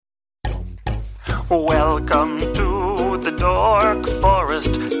Welcome to the Dork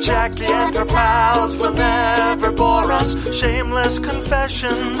Forest. Jackie and her pals will never bore us. Shameless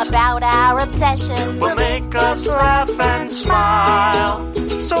confessions about our obsession will make us laugh and smile.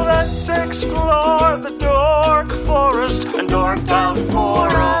 So let's explore the Dork Forest and dork out for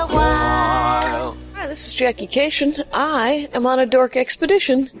a while. Hi, this is Jackie Cation. I am on a dork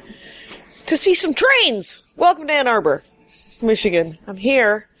expedition to see some trains. Welcome to Ann Arbor, Michigan. I'm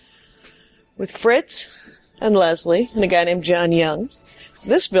here with Fritz and Leslie and a guy named John Young.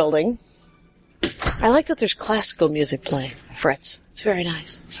 This building, I like that there's classical music playing, Fritz. It's very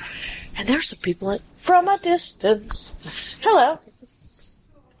nice. And there's some people from a distance. Hello.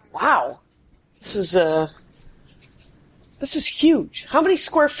 Wow. This is huge. How many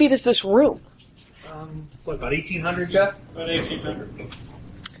square feet is this room? About 1,800, Jeff? About 1,800.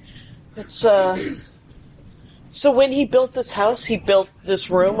 It's, so when he built this house, he built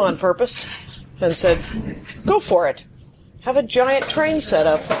this room on purpose and said, go for it. Have a giant train set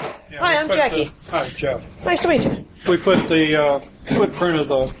up. Yeah, Hi, I'm Jackie. Hi, Jeff. Nice to meet you. We put the footprint of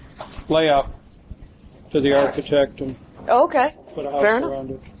the layout to the architect and Oh, okay. put a house Fair enough.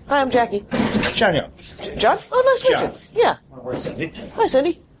 around it. Hi, I'm Jackie. John Young. John? Oh, nice to meet John. you. Yeah. Where's Cindy? Hi,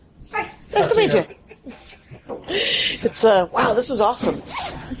 Cindy. Hi. Nice to meet you. It's, wow, this is awesome.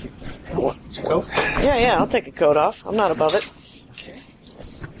 Coat? Yeah, I'll take a coat off. I'm not above it.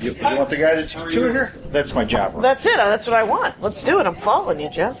 You want the guy to tour here? That's my job. Right? That's it. That's what I want. Let's do it. I'm following you,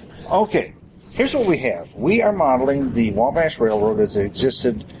 Jeff. Okay. Here's what we have. We are modeling the Wabash Railroad as it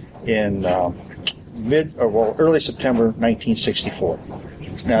existed in early September 1964.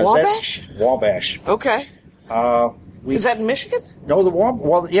 Now, Wabash? Wabash. Okay. Is that in Michigan? No,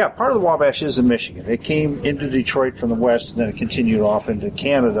 part of the Wabash is in Michigan. It came into Detroit from the west, and then it continued off into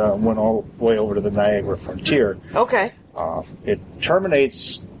Canada and went all the way over to the Niagara frontier. Okay. It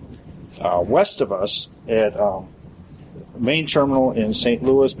terminates west of us at main terminal in St.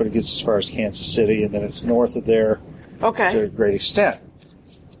 Louis, but it gets as far as Kansas City, and then it's north of there to a great extent.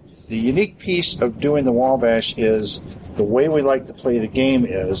 The unique piece of doing the Wabash is the way we like to play the game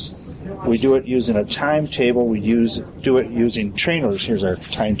is we do it using a timetable. We do it using trainers. Here's our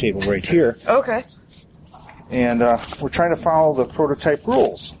timetable right here. Okay. And we're trying to follow the prototype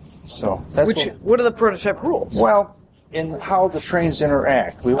rules. So that's what are the prototype rules? Well, in how the trains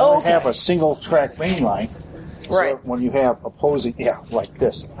interact. We want to have a single track main line. Right. So when you have opposing, like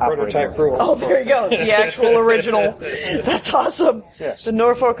this. Prototype rules. Oh, there you go. The actual original. That's awesome. Yes. The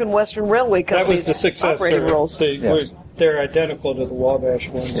Norfolk and Western Railway That was Company's the successor. operating rules. They're identical to the Wabash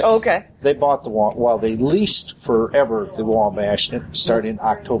ones. Oh, okay. They bought they leased forever the Wabash starting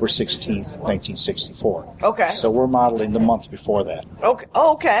October 16th, 1964. Okay. So we're modeling the month before that. Okay.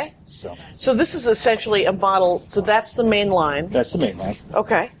 Oh, okay. So this is essentially a model. So that's the main line. that's the main line.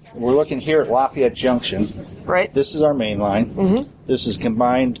 Okay. We're looking here at Lafayette Junction. Right. This is our main line. Mm-hmm. This is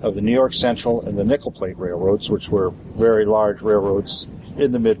combined of the New York Central and the Nickel Plate railroads, which were very large railroads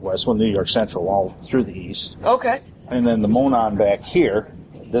in the Midwest, New York Central all through the east. Okay. And then the Monon back here.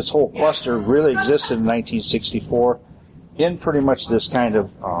 This whole cluster really existed in 1964 in pretty much this kind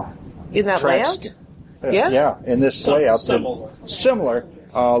of In that layout? Yeah, in this layout. Similar.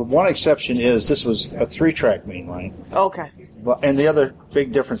 One exception is this was a 3-track main line. Okay. And the other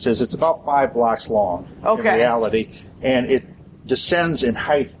big difference is it's about 5 blocks long in reality, and it descends in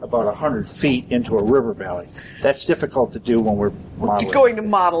height about 100 feet into a river valley. That's difficult to do when we're modeling. Going to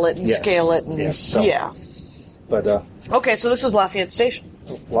model it and scale it. And, yeah. But Okay, so this is Lafayette Station.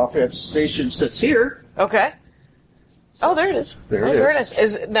 Lafayette Station sits here. Okay. Oh, there it is. There it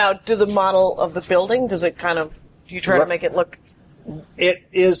is. Now, do the model of the building, does it kind of, do you try to make it look... It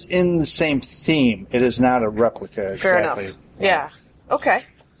is in the same theme. It is not a replica. Fair exactly. enough. Yeah. Okay.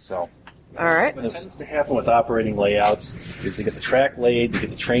 So... All right. What tends to happen with operating layouts is they get the track laid, you get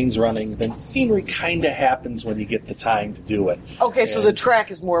the trains running, then scenery kind of happens when you get the time to do it. Okay, so the track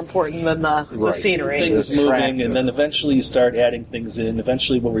is more important than the scenery. Things moving, and then eventually you start adding things in.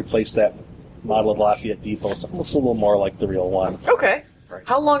 Eventually we'll replace that model of Lafayette Depot. Something looks a little more like the real one. Okay. Right.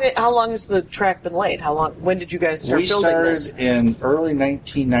 How long has the track been laid? When did you guys start building this? We started in early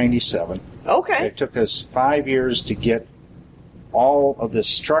 1997. Okay. It took us 5 years to get all of this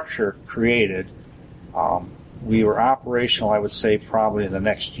structure created. We were operational, I would say, probably in the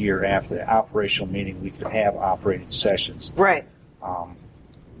next year after the operational meeting we could have operating sessions. Right.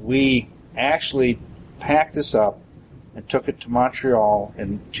 We actually packed this up and took it to Montreal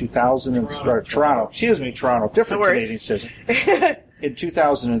in 2000 Toronto. Different No worries. Canadian city. in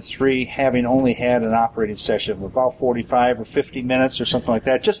 2003, having only had an operating session of about 45 or 50 minutes or something like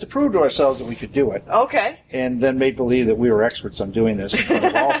that, just to prove to ourselves that we could do it. Okay. And then made believe that we were experts on doing this in front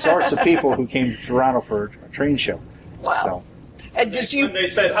of all sorts of people who came to Toronto for a train show. Wow. So. And just you... When they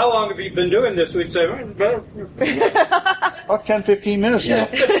said, how long have you been doing this? We'd say, about 10, 15 minutes now.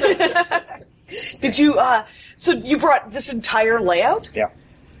 Did you, so you brought this entire layout? Yeah.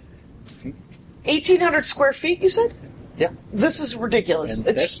 1,800 square feet, you said? Yeah. This is ridiculous.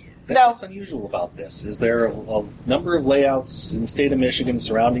 And that's what's unusual about this, is there are a number of layouts in the state of Michigan and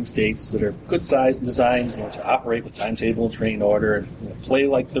surrounding states that are good size and designed to operate with timetable and train order and play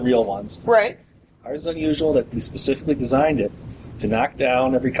like the real ones. Right. Ours is unusual that we specifically designed it to knock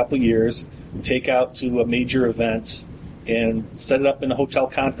down every couple of years and take out to a major event and set it up in a hotel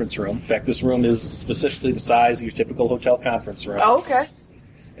conference room. In fact, this room is specifically the size of your typical hotel conference room. Oh, okay.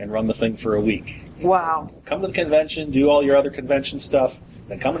 And run the thing for a week. Wow. Come to the convention, do all your other convention stuff,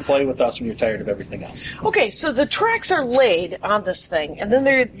 then come and play with us when you're tired of everything else. Okay, so the tracks are laid on this thing, and then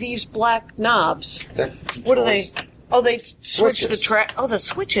there are these black knobs. What are they? Oh, they switch the track. Oh, the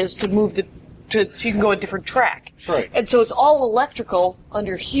switches to move so you can go a different track. Right. And so it's all electrical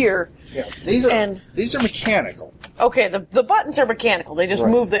under here. Yeah. These are mechanical. Okay, the buttons are mechanical. They just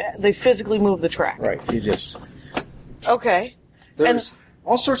they physically move the track. Right. You just. Okay. There's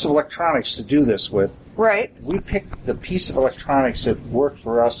all sorts of electronics to do this with. Right. We picked the piece of electronics that worked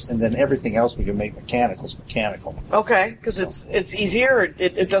for us, and then everything else we can make mechanical. Okay, because it's easier, or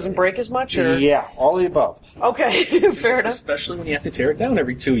it doesn't break as much? Or? Yeah, all the above. Okay, fair enough. Especially when you have to tear it down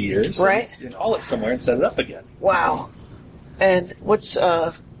every 2 years. Right. And haul it somewhere and set it up again. Wow. And what's,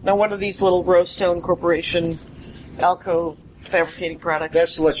 now what are these little Rowstone Corporation Alco fabricating products?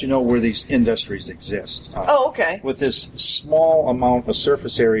 That's to let you know where these industries exist. Okay. With this small amount of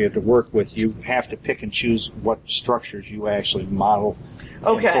surface area to work with, you have to pick and choose what structures you actually model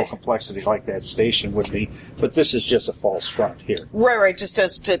in full complexity, like that station would be. But this is just a false front here. Right, just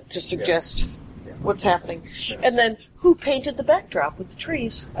as to suggest what's happening. And then, who painted the backdrop with the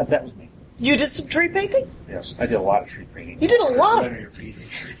trees? That was me. You did some tree painting? Yes, I did a lot of tree painting. You did a lot of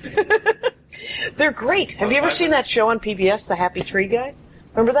They're great. Have you ever seen that show on PBS, The Happy Tree Guy?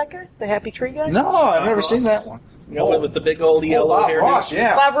 Remember that guy? The Happy Tree Guy? No, I've never seen that one. You know, with the big old yellow Bob hair. Ross,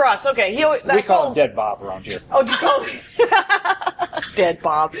 yeah. Bob Ross, okay. We call him Dead Bob around here. Oh, do you call him Dead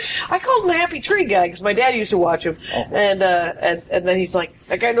Bob? I called him the Happy Tree Guy because my dad used to watch him, and then he's like,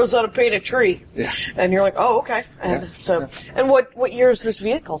 that guy knows how to paint a tree, and you're like, oh, okay. And and what year is this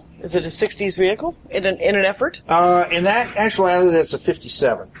vehicle? Is it a '60s vehicle in an effort? In that actuality, that's a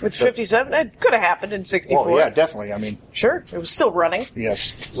 '57. It's 57. It could have happened in '64. Oh, yeah, definitely. I mean, sure, it was still running.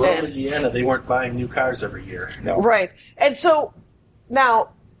 Yes. Rural Indiana, they weren't buying new cars every year. No. Right. And so, now,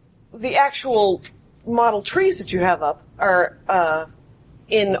 the actual model trees that you have up are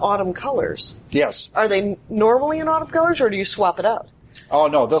in autumn colors. Yes. Are they normally in autumn colors, or do you swap it out? Oh,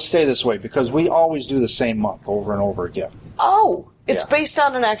 no, they'll stay this way because we always do the same month over and over again. Oh, it's based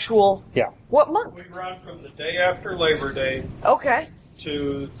on an actual... Yeah. What month? We run from the day after Labor Day Okay.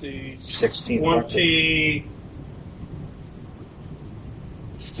 to the 16th.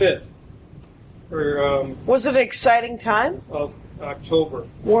 25th was it an exciting time? of October.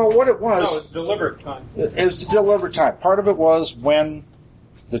 Well, what it No, was... it's delivered time. It was the delivered time. Part of it was when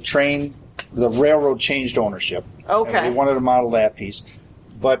the railroad changed ownership. Okay. And we wanted to model that piece.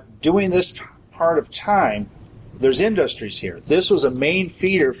 But doing this part of time, there's industries here. This was a main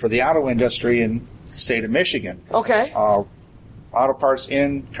feeder for the auto industry in the state of Michigan. Okay. Auto parts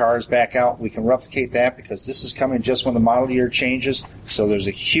in, cars back out. We can replicate that because this is coming just when the model year changes. So there's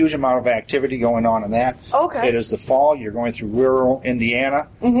a huge amount of activity going on in that. Okay. It is the fall. You're going through rural Indiana.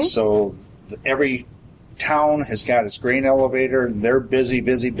 Mm-hmm. So every town has got its grain elevator, and they're busy.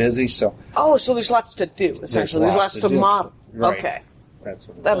 So so there's lots to do, essentially. There's lots to model. Right. Okay. That's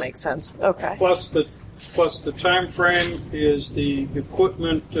what it That was. makes sense. Okay. Plus the time frame is the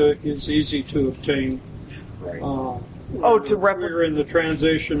equipment is easy to obtain. Right. To replicate. We're in the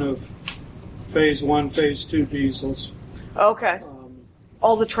transition of Phase 1, Phase 2 diesels. Okay.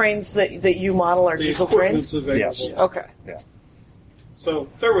 All the trains that you model are The diesel equipment's trains? available. Yes. Okay. Yeah. So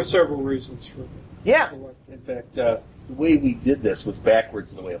there were several reasons for Yeah. In fact, the way we did this was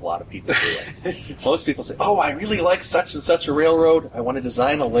backwards the way a lot of people do it. Most people say, oh, I really like such and such a railroad. I want to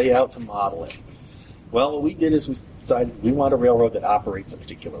design a layout to model it. Well, what we did is we decided we want a railroad that operates a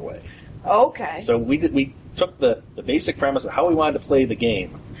particular way. Okay. So we took the basic premise of how we wanted to play the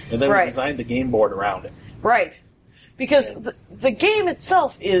game, and then we designed the game board around it. Right. Because the game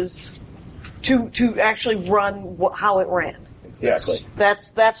itself is to actually run how it ran. Exactly.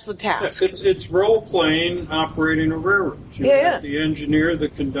 Yes. That's the task. It's role-playing operating a railroad. You have the engineer, the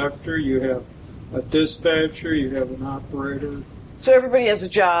conductor, you have a dispatcher, you have an operator. So everybody has a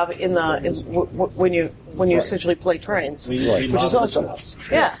job when you essentially play trains, which is awesome.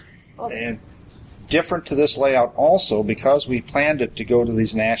 Yeah. And different to this layout also, because we planned it to go to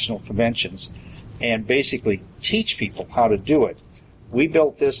these national conventions and basically teach people how to do it. We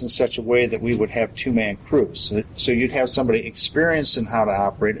built this in such a way that we would have two-man crews. So you'd have somebody experienced in how to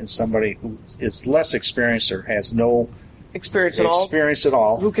operate and somebody who is less experienced or has no experience at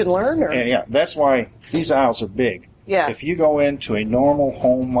all. Who can learn? And yeah, that's why these aisles are big. Yeah. If you go into a normal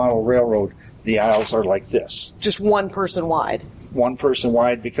home model railroad, the aisles are like this. Just one person wide. One person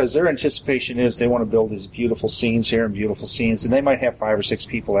wide, because their anticipation is they want to build these beautiful scenes here and beautiful scenes, and they might have 5 or 6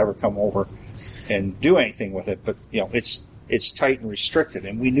 people ever come over and do anything with it, but it's tight and restricted,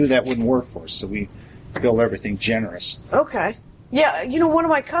 and we knew that wouldn't work for us, so we built everything generous. Okay. Yeah, one of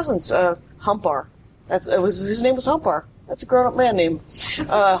my cousins, Humpar. His name was Humpar. That's a grown-up man name.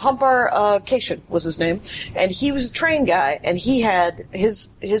 Humpar Cation was his name, and he was a train guy, and he had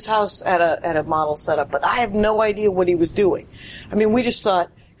his house at a model setup, but I have no idea what he was doing. I mean, we just thought,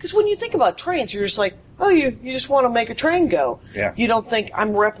 because when you think about trains, you're just like, oh, you just want to make a train go. Yeah. You don't think I'm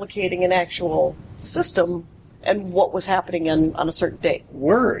replicating an actual system and what was happening on a certain date.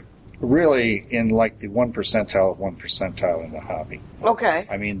 We're really in like the 1 percentile of 1 percentile in the hobby. Okay.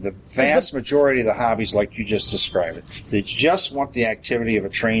 I mean, the vast majority of the hobbies, like you just described it, they just want the activity of a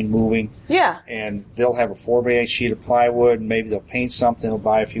train moving. Yeah. And they'll have a 4x8 sheet of plywood, and maybe they'll paint something, they'll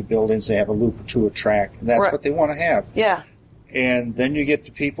buy a few buildings, they have a loop or two of track, and that's what they want to have. Yeah. And then you get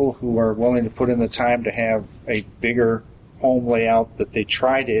the people who are willing to put in the time to have a bigger home layout that they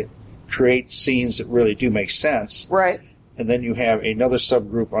try to create scenes that really do make sense. Right. And then you have another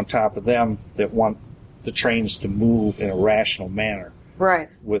subgroup on top of them that want the trains to move in a rational manner. Right.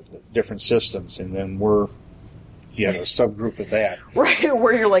 With different systems. And then you have a subgroup of that. Right,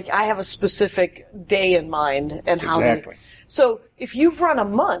 where you're like, I have a specific day in mind and how. Exactly. So if you run a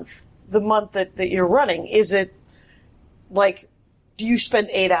month, the month that you're running, is it like, do you spend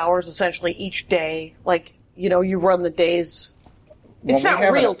 8 hours essentially each day? Like, you run the days. It's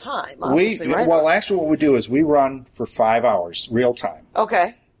not real time, obviously, right? Well, actually what we do is we run for 5 hours, real time.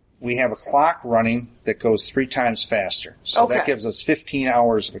 Okay. We have a clock running that goes 3 times faster. So that gives us 15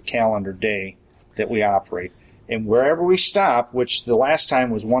 hours of a calendar day that we operate. And wherever we stop, which the last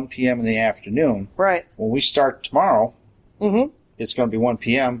time was 1 p.m. in the afternoon, right. When we start tomorrow, it's going to be 1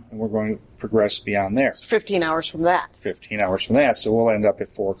 p.m., and we're going to progress beyond there. It's 15 hours from that. 15 hours from that, so we'll end up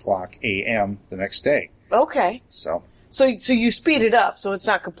at 4 o'clock a.m. the next day. Okay. So you speed it up, so it's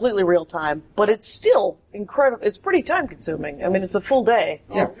not completely real time, but it's still incredible. It's pretty time consuming. I mean, it's a full day.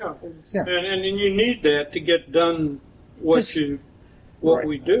 Yeah. And you need that to get done what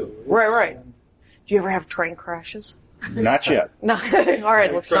we do. Right. Do you ever have train crashes? Not yet. No. All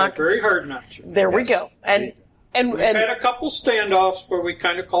right, let's try not. Very hard not to. There we go. And we've had a couple standoffs where we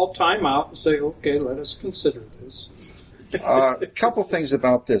kind of call time out and say, okay, let us consider this. A couple things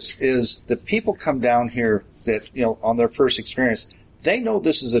about this is that people come down here that, on their first experience, they know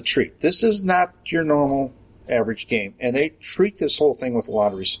this is a treat. This is not your normal average game, and they treat this whole thing with a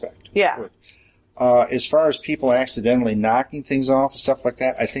lot of respect. Yeah. As far as people accidentally knocking things off and stuff like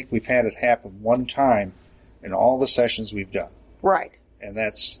that, I think we've had it happen one time in all the sessions we've done. Right. And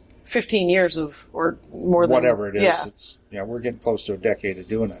that's 15 years of, or more than whatever it is. Yeah. It's we're getting close to a decade of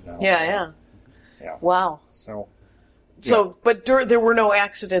doing it now. Yeah. Wow. So, but there were no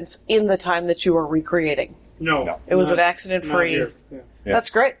accidents in the time that you were recreating. No. It was an accident-free. Yeah. That's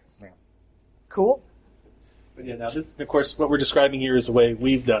great. Yeah. Cool. But yeah, now this, of course, what we're describing here is the way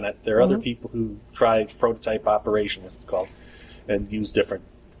we've done it. There are other people who try prototype operation, as it's called, and use different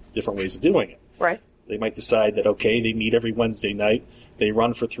ways of doing it. Right. They might decide that, okay, they meet every Wednesday night, they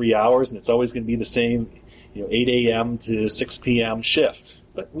run for 3 hours, and it's always going to be the same, 8 a.m. to 6 p.m. shift.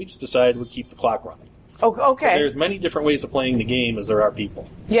 But we just decided we'd keep the clock running. Okay. So there's many different ways of playing the game as there are people.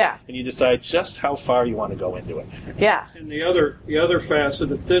 Yeah. And you decide just how far you want to go into it. Yeah. And the other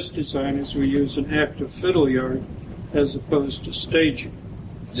facet of this design is we use an active fiddle yard as opposed to staging.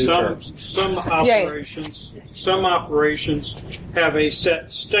 Some operations have a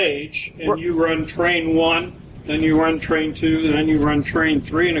set stage, and you run train 1, then you run train 2, then you run train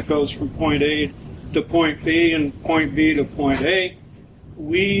 3, and it goes from point A to point B and point B to point A.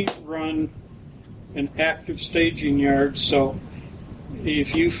 We run an active staging yard, so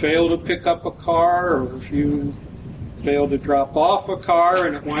if you fail to pick up a car, or if you fail to drop off a car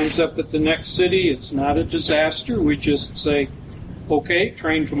and it winds up at the next city, it's not a disaster. We just say, okay,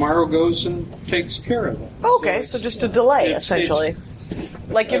 train tomorrow goes and takes care of it. Okay, so just a delay, essentially.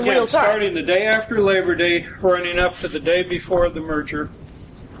 Like in real time. Starting the day after Labor Day, running up to the day before the merger,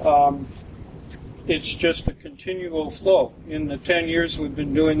 it's just a continual flow. In the 10 years we've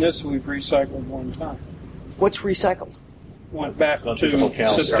been doing this, we've recycled one time. What's recycled? Went back to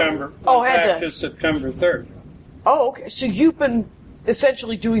September. To September 3rd. Oh, okay. So you've been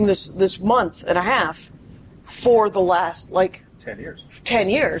essentially doing this month and a half for the last 10 years. 10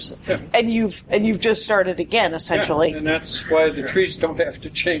 years, yeah. and you've just started again, essentially. Yeah, and that's why the trees don't have to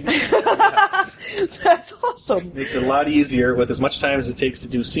change. That's awesome. Makes it a lot easier with as much time as it takes to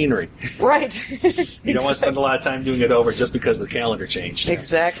do scenery. Right. You don't want to spend a lot of time doing it over just because the calendar changed.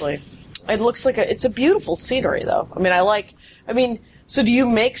 Exactly. It looks like it's a beautiful scenery, though. So do you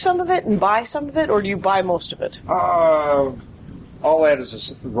make some of it and buy some of it, or do you buy most of it? All that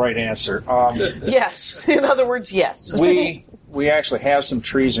is the right answer. Yes. In other words, yes. We actually have some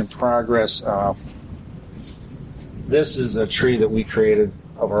trees in progress. This is a tree that we created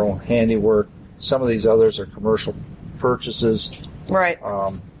of our own handiwork. Some of these others are commercial purchases. Right.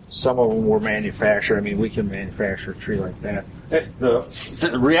 Some of them were manufactured. I mean, we can manufacture a tree like that.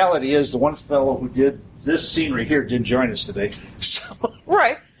 The reality is, the one fellow who did this scenery here didn't join us today. So,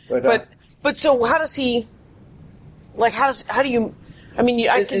 right. But so how does he? How do you? I mean,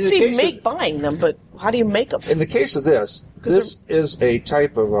 I can see buying them, but how do you make them? In the case of this is a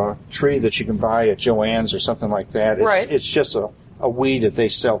type of tree that you can buy at Joann's or something like that. It's just a weed that they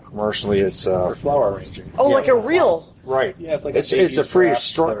sell commercially. It's for flower arranging. Oh, yeah, like a real. Right. Yeah, it's like it's a free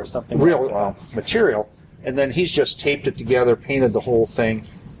or something real material, and then he's just taped it together, painted the whole thing,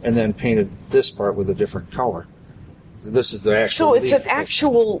 and then painted this part with a different color. This is the actual. So it's an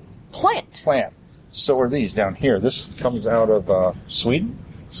actual plant. So are these down here. This comes out of Sweden?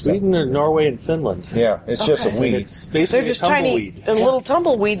 Sweden or Norway and Finland. Yeah, it's just a weed. It's basically They're just tiny, a little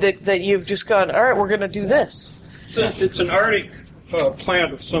tumbleweed that you've just gone, all right, we're going to do this. It's an Arctic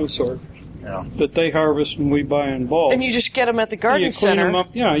plant of some sort that they harvest and we buy in bulk. And you just get them at the garden center.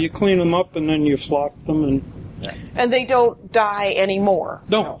 You clean them up and then you flock them. And they don't die anymore?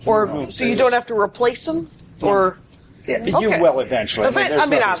 No. So you don't have to replace them? No. Or... Yeah, you will eventually.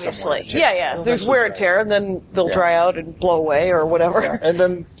 Obviously. Yeah. There's wear and tear, and then they'll dry out and blow away or whatever. Yeah. And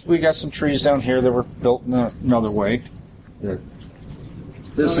then we got some trees down here that were built in another way.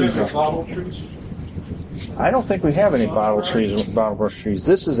 This is bottle trees. I don't think we have any bottle brush trees.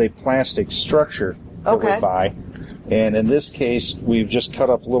 This is a plastic structure that we buy. And in this case, we've just cut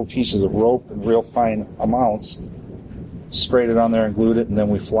up little pieces of rope in real fine amounts, sprayed it on there and glued it, and then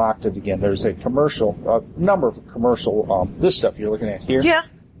we flocked it again. There's a number of commercial, this stuff you're looking at here. Yeah.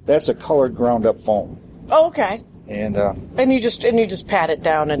 That's a colored ground up foam. Oh, okay. And you just pat it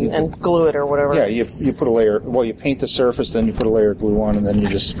down and glue it or whatever. Yeah, you put a layer, you paint the surface, then you put a layer of glue on, and then you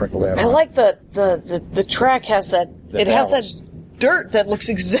just sprinkle that on. I like the track has that, has that dirt that looks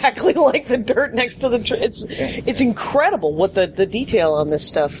exactly like the dirt next to the tree. It's incredible what the detail on this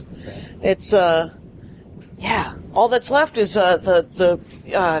stuff. It's, yeah. All that's left is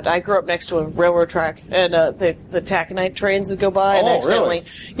I grew up next to a railroad track, and the taconite trains that go by. Oh, really?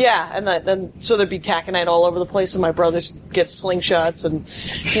 Yeah, and so there'd be taconite all over the place, and my brothers get slingshots, and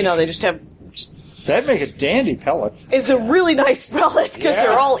they just have. That'd make a dandy pellet. It's a really nice pellet because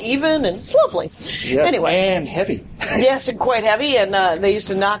they're all even and it's lovely. Yes, anyway, and heavy. Yes, and quite heavy. And they used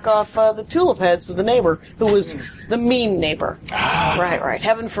to knock off the tulip heads of the neighbor, who was the mean neighbor. Right.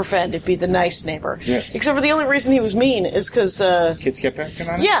 Heaven forfend it be the nice neighbor. Yes. Except for the only reason he was mean is because kids kept picking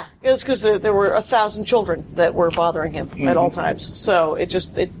on him. Yeah, it was because there were 1,000 children that were bothering him at all times. So it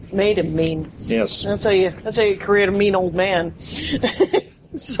made him mean. Yes. That's how you create a mean old man.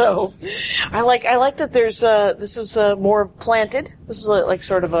 So, I like that there's this is more planted. This is like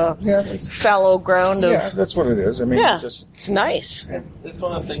sort of a fallow ground of. Yeah, that's what it is. I mean, it's nice. It's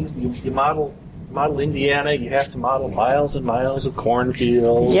one of the things you model Indiana. You have to model miles and miles of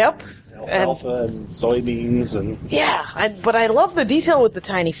cornfields. Yep. Alfalfa and soybeans and. Yeah, but I love the detail with the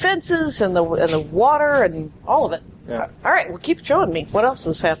tiny fences and the water and all of it. Yeah. All right, well, keep showing me what else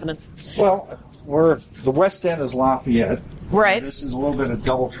is happening. Well, the west end is Lafayette. Right. This is a little bit of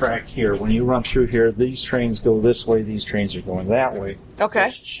double track here. When you run through here, these trains go this way, these trains are going that way. Okay.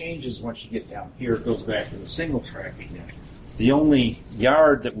 Which changes once you get down here. It goes back to the single track again. The only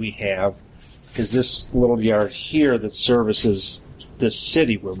yard that we have is this little yard here that services this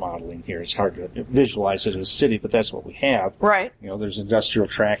city we're modeling here. It's hard to visualize it as a city, but that's what we have. Right. There's industrial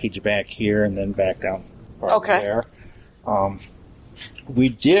trackage back here and then back down there. We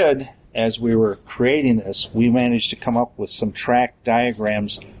did... As we were creating this, we managed to come up with some track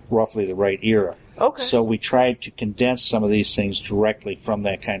diagrams, roughly the right era. Okay. So we tried to condense some of these things directly from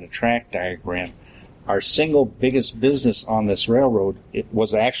that kind of track diagram. Our single biggest business on this railroad, it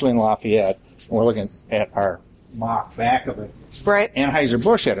was actually in Lafayette. We're looking at our mock back of it. Right.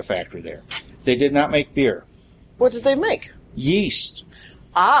 Anheuser-Busch had a factory there. They did not make beer. What did they make? Yeast.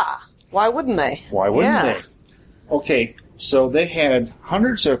 Ah, why wouldn't they? Why wouldn't they? Okay, so they had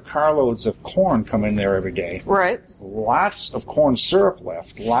hundreds of carloads of corn come in there every day. Right. Lots of corn syrup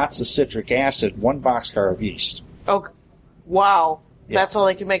left, lots of citric acid, one boxcar of yeast. Oh, wow. Yeah. That's all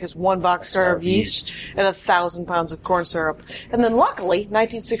they could make is one boxcar of yeast and 1,000 pounds of corn syrup. And then luckily,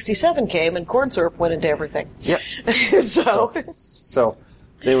 1967 came and corn syrup went into everything. Yep. So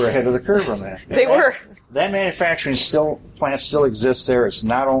they were ahead of the curve on that. They were. That manufacturing plant still exists there. It's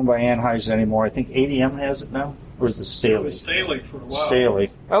not owned by Anheuser anymore. I think ADM has it now. Or is it Staley? It was Staley for a while.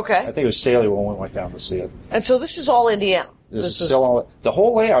 Staley. Okay. I think it was Staley when we went down to see it. And so this is all Indiana. This is still all. The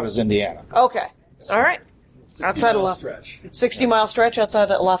whole layout is Indiana. Okay. All right. Outside of Lafayette. 60-mile stretch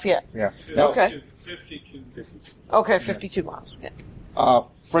outside of Lafayette. Yeah. Okay. 52. Okay, 52 miles. Yeah.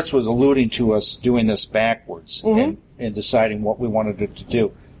 Fritz was alluding to us doing this backwards and deciding what we wanted it to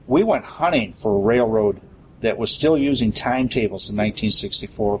do. We went hunting for a railroad that was still using timetables in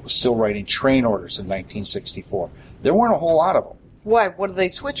 1964, was still writing train orders in 1964. There weren't a whole lot of them. Why? What did they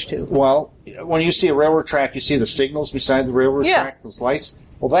switch to? Well, when you see a railroad track, you see the signals beside the railroad Yeah. track, those lights.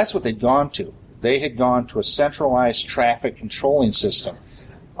 Well, that's what they'd gone to. They had gone to a centralized traffic controlling system,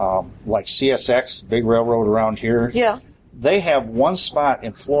 like CSX, big railroad around here. Yeah. They have one spot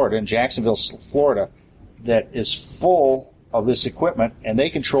in Florida, in Jacksonville, Florida, that is full of this equipment, and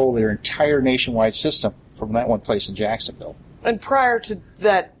they control their entire nationwide system from that one place in Jacksonville. And prior to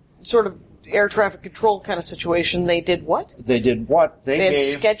that sort of air traffic control kind of situation, they did what? They did what? They had gave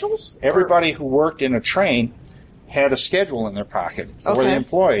schedules? Everybody who worked in a train had a schedule in their pocket for the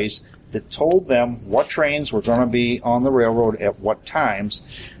employees that told them what trains were going to be on the railroad at what times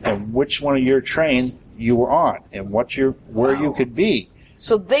and which one of your trains you were on and where you could be.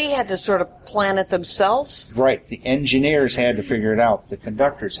 So they had to sort of plan it themselves? Right. The engineers had to figure it out. The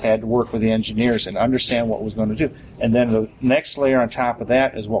conductors had to work with the engineers and understand what was going to do. And then the next layer on top of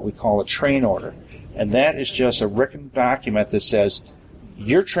that is what we call a train order. And that is just a written document that says,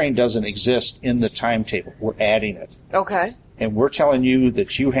 your train doesn't exist in the timetable. We're adding it. Okay. And we're telling you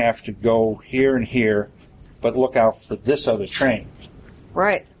that you have to go here and here, but look out for this other train.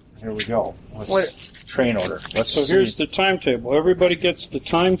 Right. Here we go. What? Train order. So here's the timetable. Everybody gets the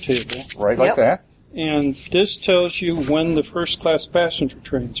timetable. Right, like that. And this tells you when the first-class passenger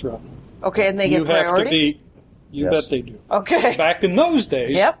trains run. Okay, and they get priority? You bet they do. Okay. Back in those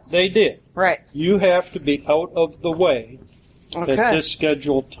days, they did. Right. You have to be out of the way at this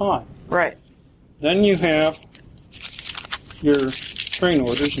scheduled time. Right. Then you have your train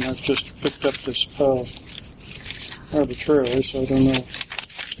orders, and I've just picked up this arbitrarily, so I don't know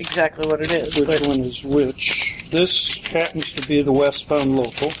exactly what it is. Which one is which. This happens to be the westbound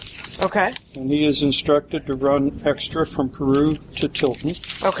local. Okay. And he is instructed to run extra from Peru to Tilton.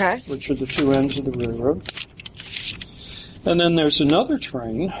 Okay. Which are the two ends of the railroad. And then there's another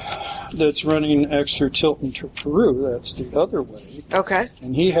train that's running extra Tilton to Peru. That's the other way. Okay.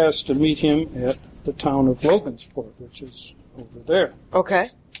 And he has to meet him at the town of Logansport, which is over there.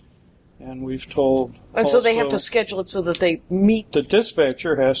 Okay. And we've told And so they have to schedule it so that they meet. The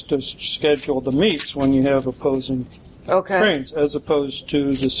dispatcher has to schedule the meets when you have opposing trains, as opposed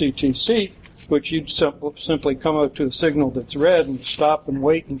to the CTC, which you'd simply come up to a signal that's red and stop and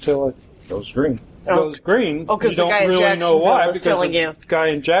wait until it goes green. Goes green. Oh, because you don't really know why, because the guy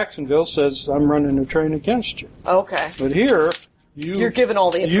in Jacksonville says, I'm running a train against you. Okay. But here, you're given all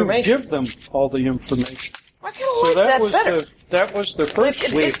the information. You give them all the information. I kind of like that better. That was the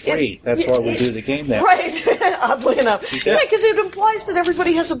first. We agree. That's why we do the game that way. Right. Oddly enough. Yeah, because it implies that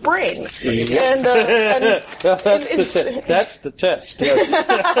everybody has a brain. And that's the test.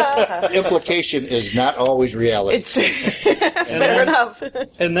 Implication is not always reality. Fair enough.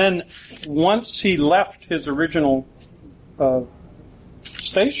 And then once he left his original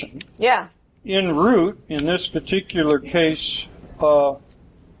station, en route, in this particular case,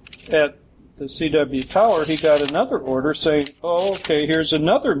 at the CW Tower, he got another order saying, oh, okay, here's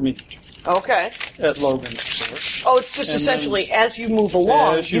another meet. Okay. At Logansport. Oh, it's just essentially as you move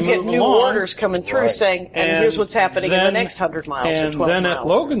along, you get new orders coming through saying, and here's what's happening in the next 100 miles or 12 miles. And then at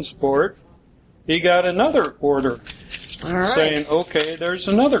Logansport, he got another order saying, okay, there's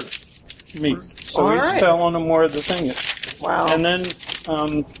another meet. So he's telling them where the thing is. Wow. And then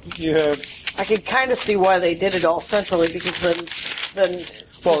you have... I can kind of see why they did it all centrally, because then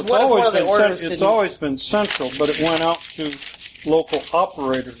well, it's always been central, but it went out to local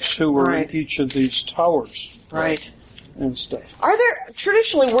operators who were Right. in each of these towers. Right. And stuff.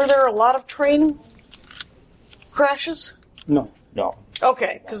 Were there a lot of train crashes? No. No.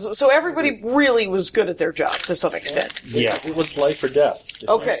 Okay, so everybody really was good at their job to some extent. Yeah. It was life or death. If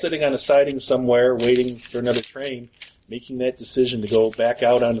Okay. you're sitting on a siding somewhere waiting for another train, making that decision to go back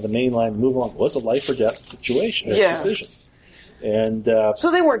out onto the main line and move on was a life or death situation, decision. And So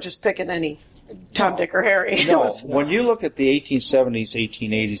they weren't just picking any Tom, Dick, or Harry. It No, was- when you look at the 1870s,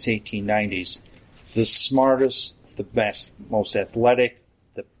 1880s, 1890s, the smartest, the best, most athletic,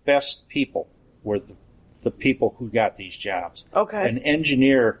 the best people were the people who got these jobs. Okay. An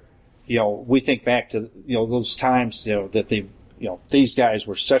engineer, we think back to, those times, that these guys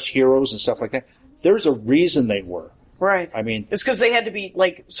were such heroes and stuff like that. There's a reason they were. Right. I mean, it's because they had to be,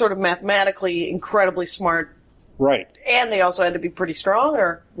 like, sort of mathematically incredibly smart, right. and they also had to be pretty strong,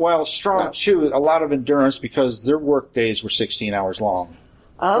 or? Well, strong, too, a lot of endurance because their work days were 16 hours long.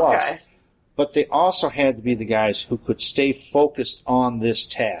 Okay. Plus. But they also had to be the guys who could stay focused on this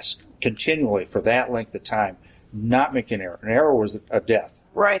task continually for that length of time, not make an error. An error was a death.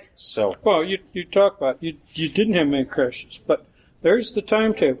 Right. So, Well, you talk about, you didn't have many crashes, but there's the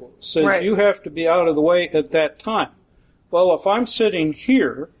timetable. It says Right. you have to be out of the way at that time. Well, if I'm sitting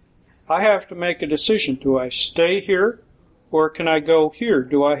here, I have to make a decision. Do I stay here or can I go here?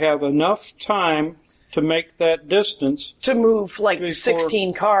 Do I have enough time to make that distance? To move, like, Before-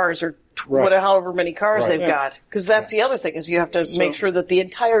 16 cars or Right. however many cars Right. they've got. Because that's the other thing, is you have to make sure that the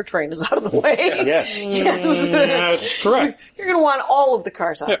entire train is out of the way. yes. That's correct. You're going to want all of the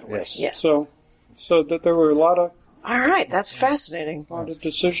cars out of the way. Yes. Yeah. So that there were a lot of All right, that's fascinating.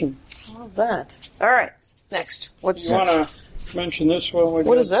 decisions. I love that. All right, next. What's You want to mention this one?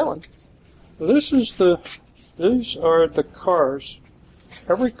 what is that one? These are the cars.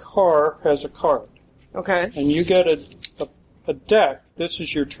 Every car has a card, Okay. and you get a deck. This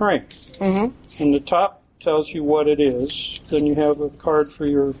is your train. Mm-hmm. And the top tells you what it is. Then you have a card for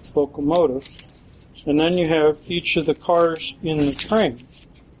your locomotive. And then you have each of the cars in the train.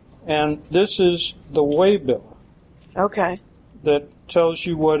 And this is the waybill Okay. that tells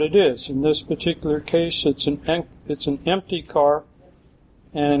you what it is. In this particular case, it's an empty car,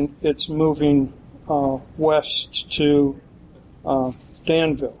 and it's moving west to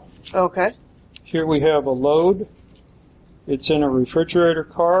Danville. Okay. Here we have a load. It's in a refrigerator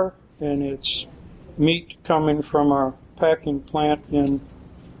car, and it's meat coming from our packing plant in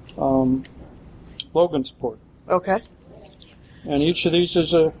Logansport. Okay. And each of these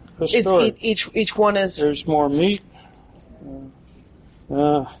is a Is story. each one is There's more meat.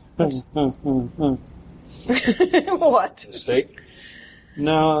 what? steak.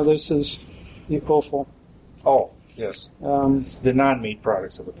 No, this is the offal. Oh, yes. The non-meat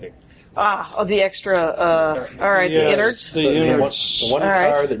products of the pig. The extra. All right, the Yes, innards. The The innards. one All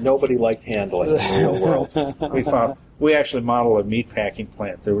right. car that nobody liked handling in the real world. We actually modeled a meat packing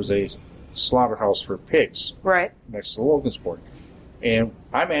plant. There was a slaughterhouse for pigs Right. next to Logansport. And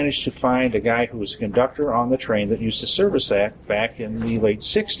I managed to find a guy who was a conductor on the train that used to service that back in the late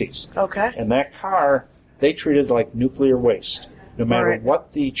 60s. Okay. And that car, they treated like nuclear waste, no matter Right.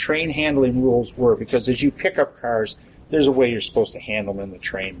 what the train handling rules were. Because as you pick up cars, there's a way you're supposed to handle them in the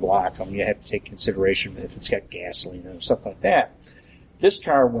train, block them. You have to take consideration if it's got gasoline or stuff like that. This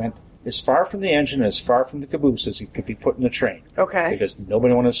car went as far from the engine, as far from the caboose as it could be put in the train. Okay. Because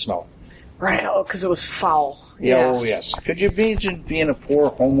nobody wanted to smell it. Right. Oh, because it was foul. Yeah, oh, yes. Could you imagine being a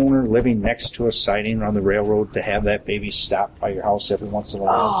poor homeowner living next to a siding on the railroad to have that baby stop by your house every once in a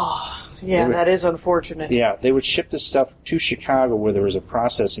while? Oh, yeah, They would- that is unfortunate. Yeah, they would ship this stuff to Chicago where there was a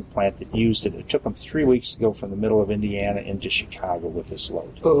processing plant that used it. It took them 3 weeks to go from the middle of Indiana into Chicago with this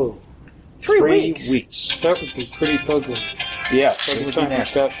load. Oh, 3 weeks. that would be pretty ugly. Yes, By it the would be time it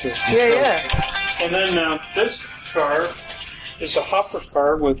nasty. got to. Yeah. And then this car is a hopper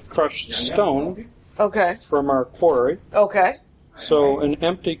car with crushed stone Okay. from our quarry. Okay. So an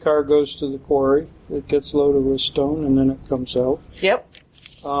empty car goes to the quarry. It gets loaded with stone, and then it comes out. Yep.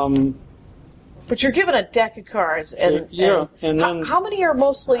 But you're given a deck of cars, and and then how many are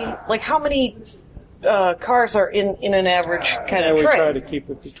mostly like how many cars are in an average kind and of we train? try to keep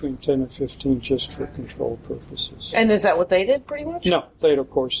it between 10 and 15 just for control purposes. And is that what they did, pretty much? No, they'd of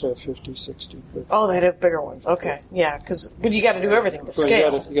course have 50, 60. But Oh, they'd have bigger ones. Okay, yeah, but you got to do everything to but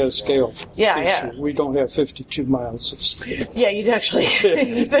scale. you got to scale. Yeah, This yeah. year. We don't have 52 miles of scale. Yeah, you'd actually.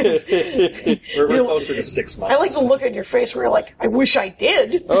 there's- We're closer to 6 miles. I like the look on your face where you're like, I wish I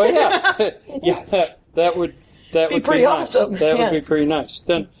did. Oh yeah, yeah. That would Be be pretty nice. awesome, That yeah. would be pretty nice.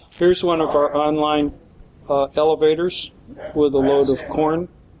 Then here's one of our online elevators with a load of corn.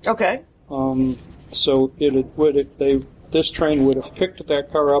 Okay. So they this train would have picked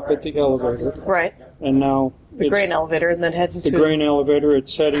that car up at the elevator. Right. And now the grain elevator, and then heading to the grain elevator.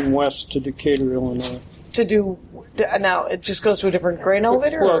 It's heading west to Decatur, Illinois. Now it just goes to a different grain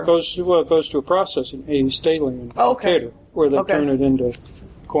elevator. Well, it goes to a processing, a staling in Decatur, where they turn it into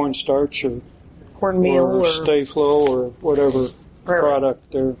cornstarch or cornmeal or stay flow or whatever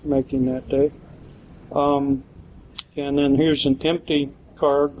product they're making that day. And then here's an empty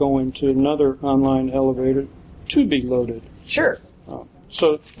car going to another online elevator to be loaded. Sure.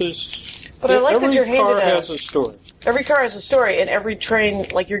 So there's. But I like that you're handed every car has a story. Every car has a story, and every train,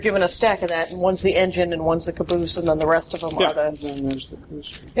 like you're given a stack of that, and one's the engine, and one's the caboose, and then the rest of them are the. And then there's the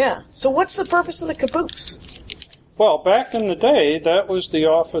caboose. Yeah. So what's the purpose of the caboose? Well, back in the day, that was the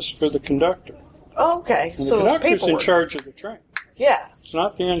office for the conductor. Oh, okay. And so the conductor's in charge of the train. Yeah. It's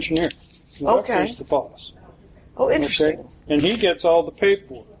not the engineer. The conductor's the boss. Oh, interesting. Okay? And he gets all the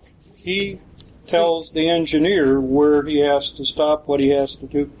paperwork. He tells the engineer where he has to stop, what he has to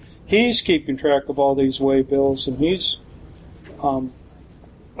do. He's keeping track of all these way bills, and he's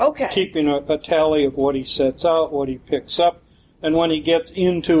keeping a tally of what he sets out, what he picks up. And when he gets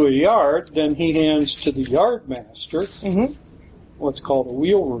into a yard, then he hands to the yard master what's called a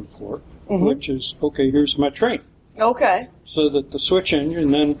wheel report, which is, okay, here's my train. Okay. So that the switch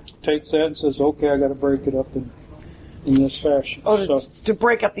engine then takes that and says, okay, I got to break it up in this fashion. Oh, to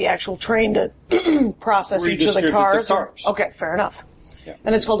break up the actual train to process each of the cars? Okay, fair enough. Yeah.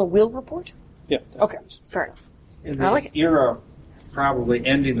 And it's called a wheel report? Yeah. Okay, fair enough. In the era probably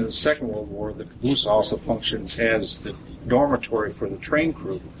ending of the Second World War, the caboose also functioned as the dormitory for the train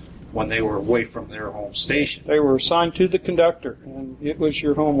crew when they were away from their home station. They were assigned to the conductor, and it was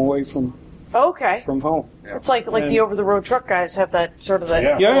your home away from home. Yeah. It's like the over-the-road truck guys have that sort of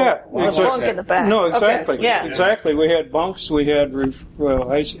that bunk in the back. No, exactly. Okay. Yeah. Exactly. We had bunks, we had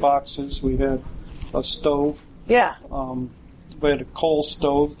ice boxes, we had a stove. Yeah. We had a coal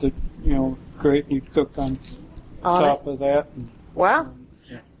stove that, great, you'd cook on top of that. Wow.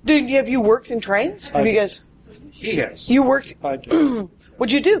 Have you worked in trains? Have you guys? He has. You worked? I did.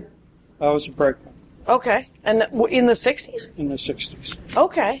 What'd you do? I was a brakeman. Okay. And in the 60s? In the 60s.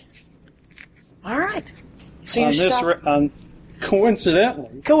 Okay. All right. So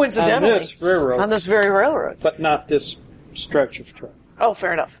coincidentally, on this railroad. On this very railroad. But not this stretch of track. Oh,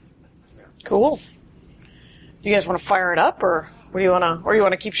 fair enough. Cool. Do you guys want to fire it up, or what do you want to? Or you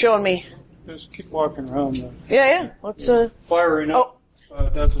want to keep showing me? Just keep walking around. Yeah. Let's. Firing up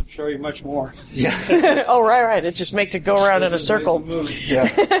doesn't show you much more. Yeah. Oh, right. It just makes it go around in a circle.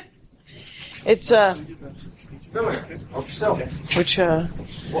 Yeah. It's which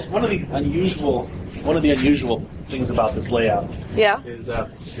one of the unusual things about this layout is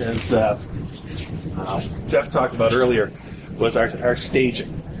Jeff talked about earlier was our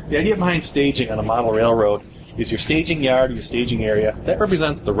staging. The idea behind staging on a model railroad is your staging yard, your staging area. That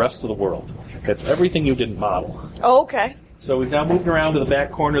represents the rest of the world. That's everything you didn't model. Oh, okay. So we've now moved around to the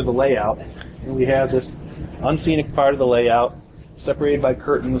back corner of the layout, and we have this unscenic part of the layout separated by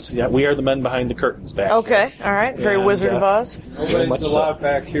curtains. Yeah, we are the men behind the curtains back here. All right. Very Wizard of Oz. Nobody's allowed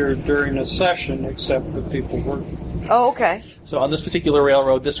back here during a session except the people working. Oh, okay. So on this particular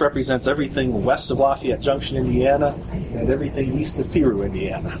railroad, this represents everything west of Lafayette Junction, Indiana, and everything east of Peru,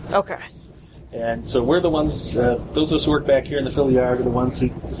 Indiana. Okay. And so we're the ones, those of us who work back here in the Philly yard are the ones who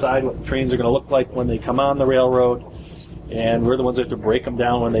decide what the trains are going to look like when they come on the railroad, and we're the ones that have to break them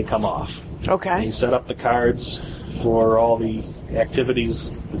down when they come off. Okay. And we set up the cards for all the activities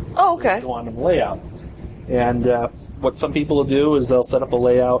that go on in the layout. And what some people will do is they'll set up a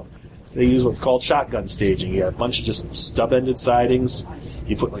layout. They use what's called shotgun staging. You have a bunch of just stub-ended sidings.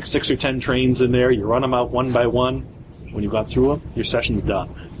 You put like 6 or 10 trains in there. You run them out one by one. When you've gone through them, your session's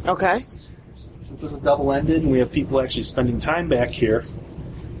done. Okay. Since this is double-ended and we have people actually spending time back here,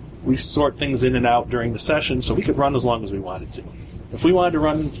 we sort things in and out during the session so we could run as long as we wanted to. If we wanted to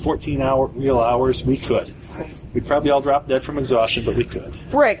run 14 real hours, we could. We'd probably all drop dead from exhaustion, but we could.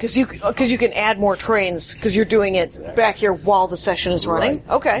 Right, because you can add more trains because you're doing it back here while the session is running. Right.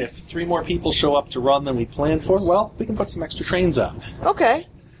 Okay. If 3 more people show up to run than we planned for, well, we can put some extra trains on. Okay.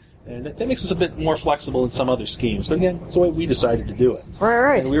 And that makes us a bit more flexible in some other schemes. But again, that's the way we decided to do it.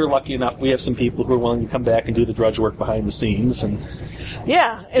 Right. And we were lucky enough, we have some people who are willing to come back and do the drudge work behind the scenes and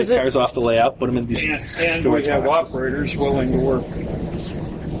get cars off the layout, put them in these and we have operators willing to work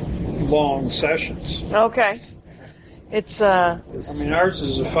long sessions. Okay. It's ours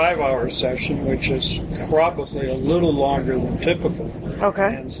is a 5-hour session, which is probably a little longer than typical.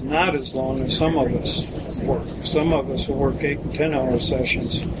 Okay. And it's not as long as some of us work. Some of us will work 8 and 10-hour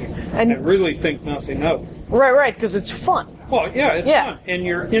sessions and really think nothing of it. Right, because it's fun. Well, yeah, it's fun, and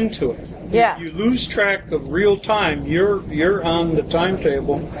you're into it. Yeah. You lose track of real time. You're on the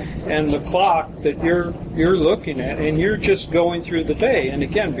timetable and the clock that you're looking at, and you're just going through the day. And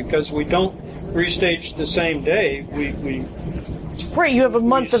again, because we don't restage the same day, we right. You have a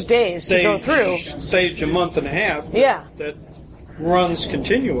month of days to go through. Stage a month and a half. Yeah. That runs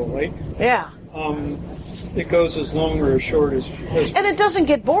continually. Yeah. It goes as long or as short as and it doesn't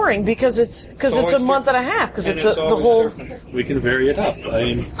get boring because it's a month and a half because it's the whole. Different. We can vary it up. I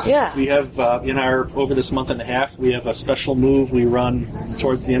mean, we have over this month and a half, we have a special move we run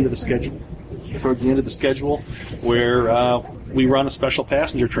towards the end of the schedule. Where we run a special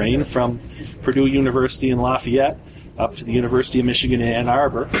passenger train from Purdue University in Lafayette up to the University of Michigan in Ann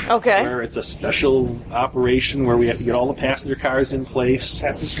Arbor. Okay. Where it's a special operation where we have to get all the passenger cars in place.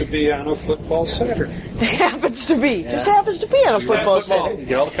 Happens to be on a football Saturday. Happens to be on a football Saturday.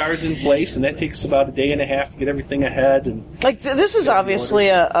 Get all the cars in place, and that takes about a day and a half to get everything ahead. And this is obviously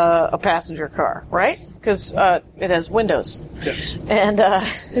a passenger car, right? Because it has windows. Yes. And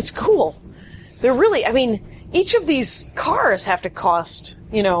it's cool. They're really, I mean, each of these cars have to cost,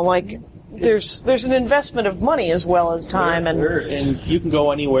 there's an investment of money as well as time, and you can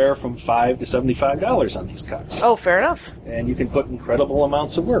go anywhere from $5 to $75 on these cars. Oh, fair enough. And you can put incredible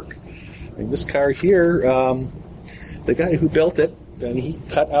amounts of work. I mean, this car here, the guy who built it, and he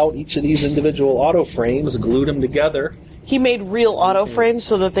cut out each of these individual auto frames, glued them together. He made real auto frames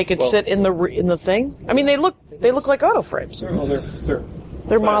so that they could sit in the thing. I mean, they look like auto frames.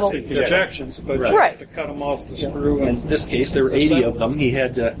 They're model projections, but you have to cut them off the screw. In this case, there were 80 of them.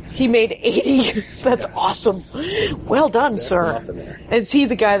 He made 80. That's awesome. Well done, sir. Is he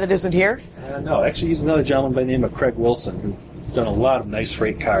the guy that isn't here? No, actually, he's another gentleman by the name of Craig Wilson, who's done a lot of nice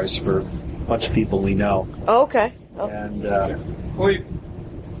freight cars for a bunch of people we know. Oh, okay. Oh. And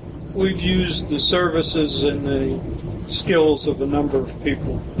we've used the services and the skills of a number of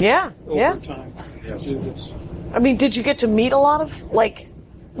people. Over time to do this. I mean, did you get to meet a lot of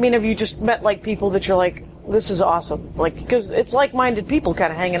have you just met people that you're like, this is awesome? Because it's like-minded people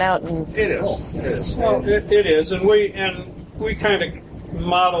kind of hanging out and. It is. Well, it is, and we kind of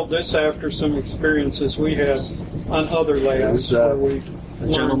modeled this after some experiences we had on other layouts where we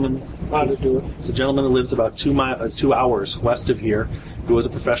learned how to do it. There's a gentleman who lives about 2 hours west of here, who is a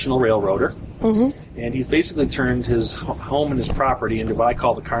professional railroader. Mm-hmm. And he's basically turned his home and his property into what I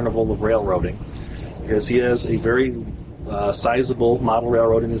call the carnival of railroading, because he has a very sizable model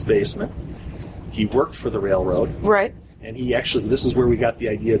railroad in his basement. He worked for the railroad. Right. And this is where we got the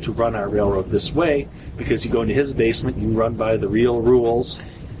idea to run our railroad this way, because you go into his basement, you run by the real rules.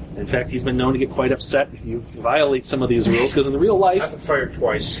 In fact, he's been known to get quite upset if you violate some of these rules, because in the real life... I've been fired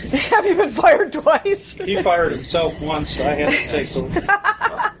twice. Have you been fired twice? He fired himself once. I had to take over.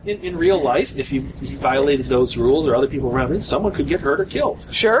 In real life, if you violated those rules or other people around it, someone could get hurt or killed.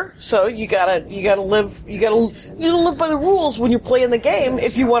 Sure. So you gotta live by the rules when you're playing the game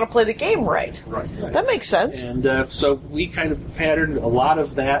if you want to play the game right. Right. That makes sense. And so we kind of patterned a lot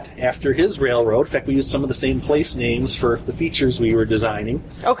of that after his railroad. In fact, we used some of the same place names for the features we were designing.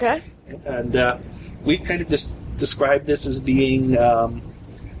 Okay. And we kind of described this as being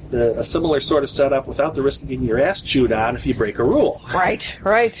a similar sort of setup without the risk of getting your ass chewed on if you break a rule. Right.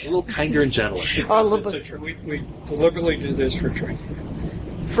 A little kinder and gentler. A little bit. We deliberately do this for training.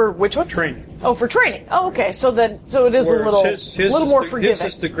 For which one? Training. Oh, for training. Oh, okay. So it is a little more forgiving.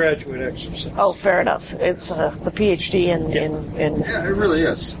 This is the graduate exercise. Oh, fair enough. It's the PhD in. Yeah, it really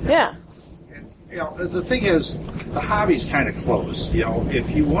is. Yeah. The thing is, the hobby's kind of closed.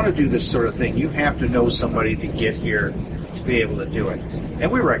 If you want to do this sort of thing, you have to know somebody to get here to be able to do it.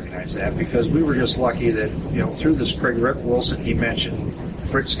 And we recognize that because we were just lucky that, through this Craig Wilson, he mentioned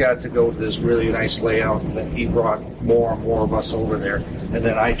Fritz got to go to this really nice layout, and then he brought more and more of us over there. And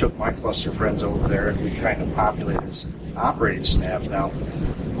then I took my cluster friends over there, and we kind of populated his operating staff now.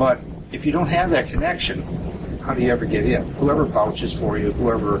 But if you don't have that connection, how do you ever get in? Whoever vouches for you,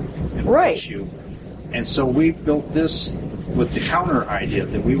 whoever invites you. And so we built this with the counter idea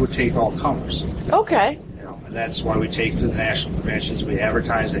that we would take all comers. Okay. And that's why we take to the national conventions. We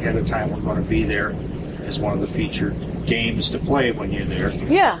advertise ahead of time we're going to be there as one of the featured games to play when you're there.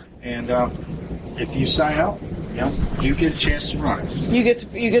 Yeah. And if you sign up, you get a chance to run it. You get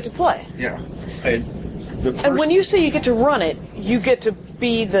to play. Yeah. And when you say you get to run it, you get to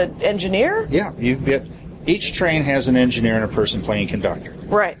be the engineer? Yeah. Each train has an engineer and a person playing conductor.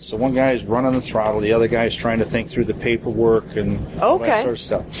 Right. So one guy is running the throttle, the other guy is trying to think through the paperwork and all that sort of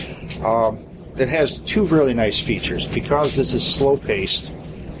stuff. It has two really nice features. Because this is slow-paced,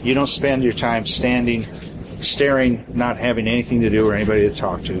 you don't spend your time standing staring, not having anything to do or anybody to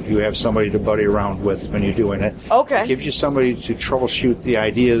talk to. You have somebody to buddy around with when you're doing it. Okay. It gives you somebody to troubleshoot the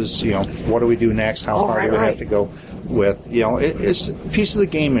ideas, what do we do next? How far do we have to go with? It's a piece of the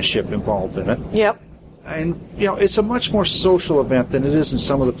gamemanship involved in it. Yep. And, it's a much more social event than it is in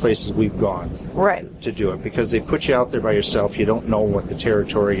some of the places we've gone to do it, because they put you out there by yourself. You don't know what the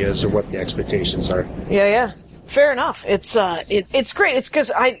territory is or what the expectations are. Yeah. Fair enough. It's great. It's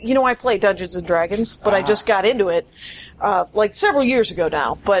because I play Dungeons and Dragons, but I just got into it like several years ago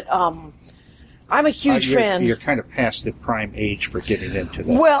now. But I'm a huge fan. You're kind of past the prime age for getting into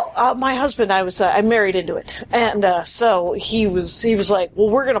that. Well, my husband, I married into it, and so he was like, "Well,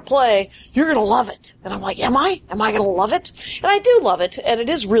 we're gonna play. You're gonna love it." And I'm like, "Am I? Am I gonna love it?" And I do love it, and it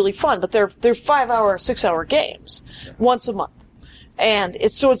is really fun. But they're 5-hour, 6-hour games once a month. And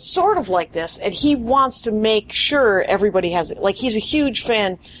it's sort of like this, and he wants to make sure everybody has it. Like, he's a huge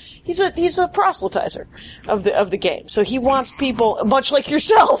fan. He's a proselytizer of the game. So he wants people, much like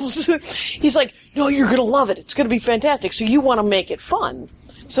yourselves. He's like, no, you're gonna love it. It's gonna be fantastic. So you want to make it fun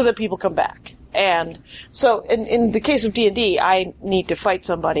so that people come back. And so in the case of D&D, I need to fight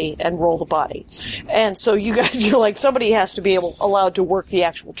somebody and roll the body. And so you guys, you're like, somebody has to be allowed to work the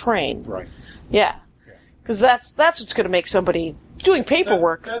actual train. Right. Yeah. Because that's what's going to make somebody doing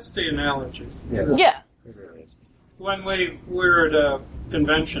paperwork. That's the analogy. Yeah. When we're at a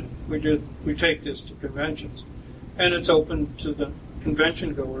convention, we take this to conventions, and it's open to the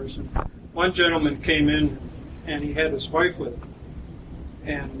convention goers. And one gentleman came in, and he had his wife with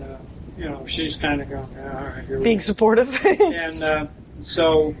him, and she's kind of going, all right, here we being go. Supportive. And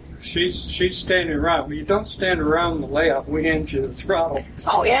so she's standing around. Well, you don't stand around the layout. We hand you the throttle.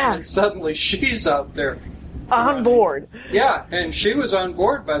 Oh yeah. And suddenly she's out there. On board. Yeah, and she was on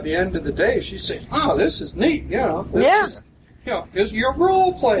board by the end of the day. She said, "Oh, this is neat. This is your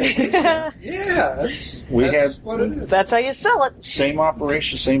role play." That's what it is. That's how you sell it. Same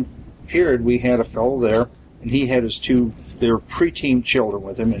operation, same period. We had a fellow there, and he had his they were preteen children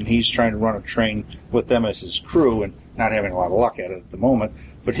with him, and he's trying to run a train with them as his crew, and not having a lot of luck at it at the moment.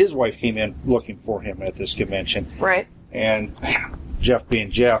 But his wife came in looking for him at this convention. Right. And Jeff being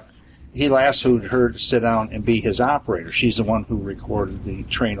Jeff, he lassoed her to sit down and be his operator. She's the one who recorded the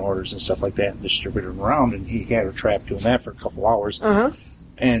train orders and stuff like that and distributed them around, and he had her trapped doing that for a couple hours. Uh-huh.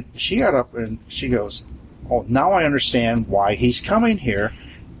 And she got up and she goes, "Oh, now I understand why he's coming here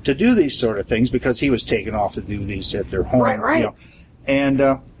to do these sort of things, because he was taken off to do these at their home." Right. And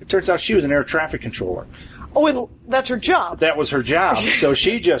it turns out she was an air traffic controller. Oh, and that's her job. That was her job. So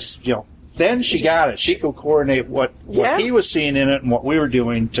she just, then she got it. She could coordinate what he was seeing in it and what we were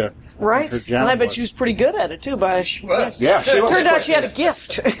doing to... Right, and I bet she was pretty good at it too. Yeah, she was. Turned out she had a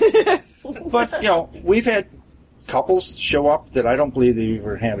gift. But we've had couples show up that I don't believe they've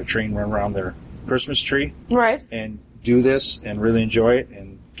ever had a train run around their Christmas tree, right? And do this and really enjoy it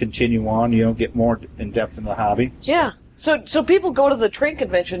and continue on. Get more in depth in the hobby. Yeah. So people go to the train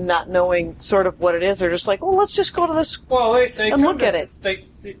convention not knowing sort of what it is. They're just like, well, let's just go to this and look at it.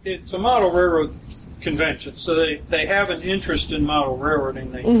 It's a model railroad convention, so they have an interest in model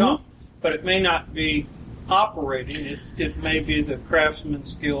railroading. They come. But it may not be operating. It may be the craftsman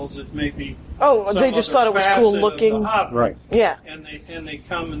skills. It may be they just thought it was cool looking. Right. Yeah. And they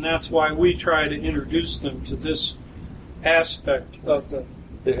come, and that's why we try to introduce them to this aspect of the.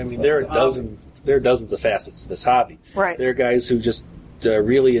 I mean, there are dozens. There are dozens of facets to this hobby. Right. There are guys who just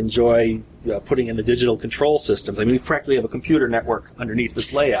really enjoy putting in the digital control systems. I mean, we practically have a computer network underneath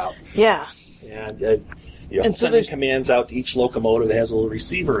this layout. Yeah. And sending commands out to each locomotive that has a little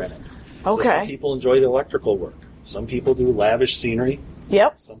receiver in it. Okay. So some people enjoy the electrical work. Some people do lavish scenery.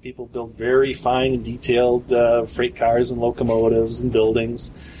 Yep. Some people build very fine and detailed freight cars and locomotives and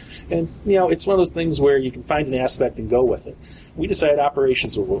buildings. And, it's one of those things where you can find an aspect and go with it. We decided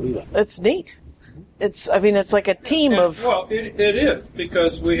operations were what we like. It's neat. It's like a team of... Well, it is,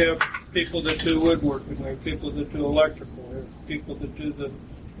 because we have people that do woodworking, we have people that do electrical, we have people that do the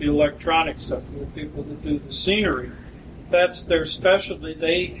electronic stuff, we have people that do the scenery. That's their specialty.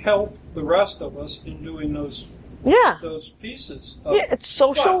 They help the rest of us in doing those pieces. It's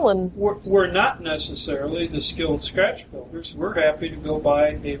social, and we're not necessarily the skilled scratch builders. We're happy to go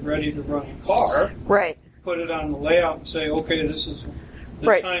buy a ready-to-run car, right? Put it on the layout and say, okay, this is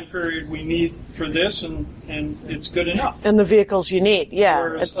the time period we need for this, and it's good enough. And the vehicles you need,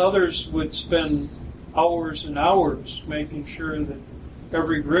 Whereas others would spend hours and hours making sure that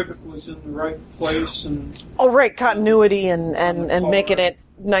every rivet was in the right place, and continuity and making it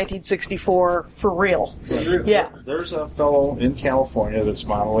 1964 for real. Yeah. There's a fellow in California that's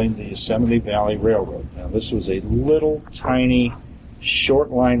modeling the Yosemite Valley Railroad. Now, this was a little tiny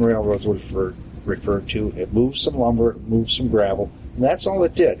short line railroad, which were referred to. It moved some lumber, it moved some gravel, and that's all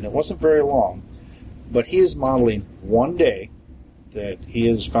it did. And it wasn't very long. But he is modeling one day that he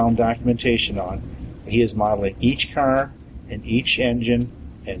has found documentation on. He is modeling each car and each engine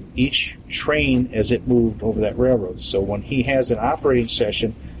and each train as it moved over that railroad. So when he has an operating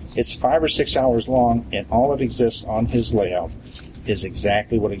session, it's 5 or 6 hours long, and all that exists on his layout is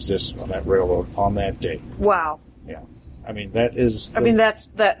exactly what exists on that railroad on that day. Wow. Yeah. I mean, that is... that's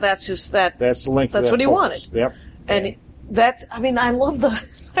the link. That's what he wanted. Yep. And I love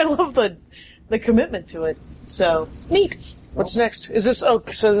the commitment to it. So, neat. What's next? Is this, so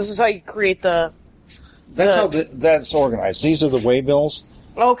this is how you create that's how that's organized. These are the waybills.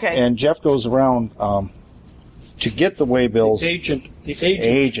 Okay. And Jeff goes around to get the waybills. The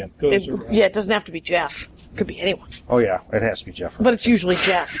agent goes around. Yeah, it doesn't have to be Jeff. It could be anyone. Oh, yeah, it has to be Jeff. But it's usually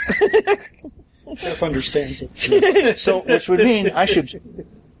Jeff. Jeff understands it. So, which would mean I should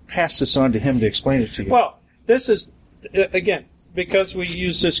pass this on to him to explain it to you. Well, this is, again, because we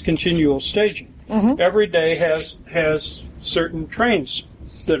use this continual staging. Mm-hmm. Every day has certain trains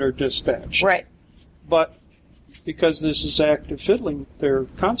that are dispatched. Right. But because this is active fiddling, their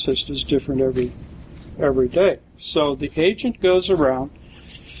consist is different every day. So the agent goes around,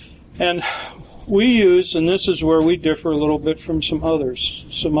 and we use, and this is where we differ a little bit from some others.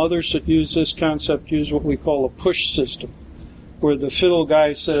 Some others that use this concept use what we call a push system, where the fiddle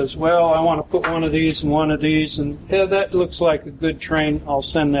guy says, well, I want to put one of these and one of these, and yeah, that looks like a good train, I'll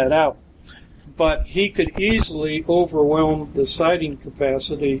send that out. But he could easily overwhelm the siding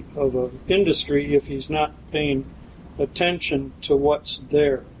capacity of an industry if he's not paying attention to what's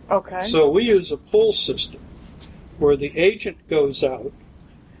there. Okay. So we use a pull system where the agent goes out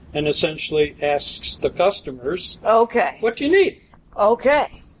and essentially asks the customers, okay, what do you need?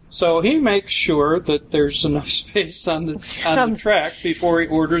 Okay. So he makes sure that there's enough space on the track before he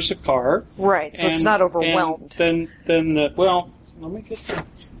orders a car. Right, so it's not overwhelmed. And then let me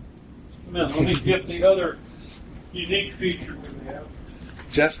get the other unique feature we have.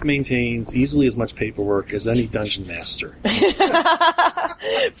 Jeff maintains easily as much paperwork as any dungeon master.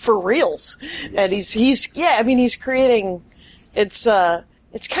 For reals. And he's creating, it's kind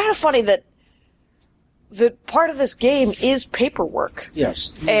of funny that part of this game is paperwork.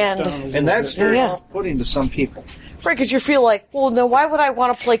 Yes. And that's very off-putting to some people. Right, because you feel like, well, no, why would I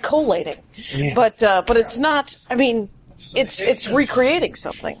want to play collating? Yeah. But it's not, I mean, it's recreating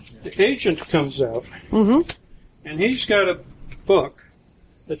something. The agent comes out, mm-hmm. and he's got a book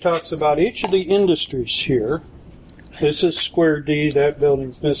that talks about each of the industries here. This is Square D, that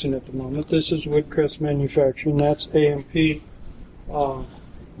building's missing at the moment. This is Woodcrest Manufacturing, that's AMP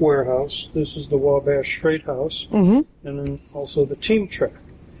Warehouse. This is the Wabash Freight House, mm-hmm. and then also the Team Track.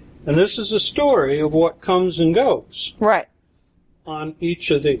 And this is a story of what comes and goes. Right. On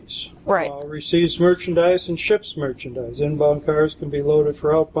each of these. Right. Receives merchandise and ships merchandise. Inbound cars can be loaded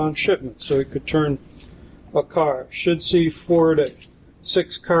for outbound shipments, so it could turn a car. Should see 4 to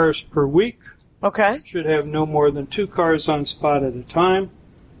 6 cars per week. Okay. Should have no more than 2 cars on spot at a time,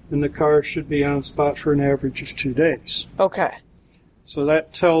 and the cars should be on spot for an average of 2 days. Okay. So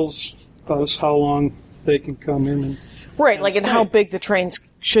that tells us how long they can come in and and how big the trains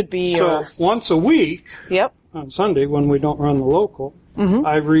should be. So once a week, yep. on Sunday when we don't run the local, mm-hmm.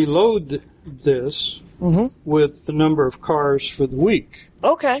 I reload this mm-hmm. with the number of cars for the week.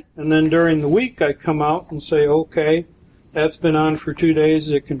 Okay. And then during the week I come out and say, okay, that's been on for 2 days,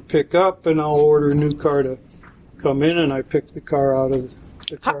 it can pick up, and I'll order a new car to come in, and I pick the car out of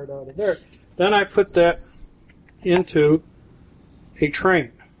there. Then I put that into a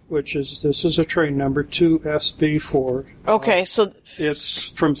train, this is a train number 2SB4. Okay, so it's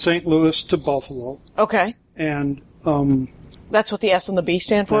from St. Louis to Buffalo. Okay. And that's what the S and the B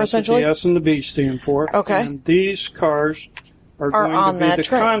stand for, essentially? That's what the S and the B stand for. Okay. And these cars are going on to be the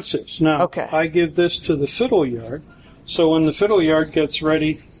train. consists. Now, okay. I give this to the fiddle yard, so when the fiddle yard gets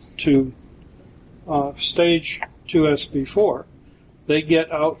ready to stage 2SB4, they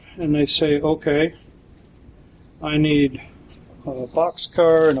get out and they say, okay, I need a box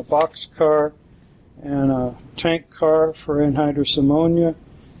car and a box car and a tank car for anhydrous ammonia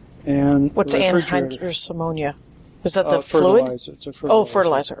and what's anhydrous ammonia? Is that the fluid? Fertilizer. It's a fertilizer. Oh,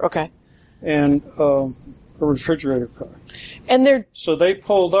 fertilizer. Okay. And a refrigerator car. And so they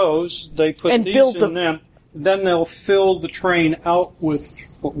pull those. They put these in them. Then they'll fill the train out with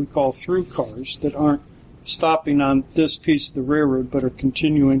what we call through cars that aren't stopping on this piece of the railroad but are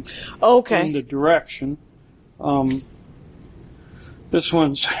continuing in the direction. This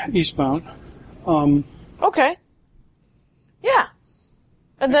one's eastbound. Okay. Yeah.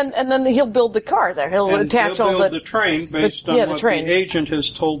 And then he'll build the car there. He'll attach he'll all build the train based on what the agent has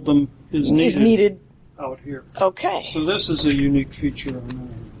told them is needed out here. Okay. So this is a unique feature on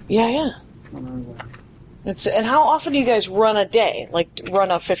our line. And how often do you guys run a day? Like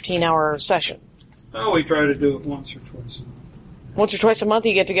run a 15-hour session? Oh, we try to do it once or twice a month. Once or twice a month,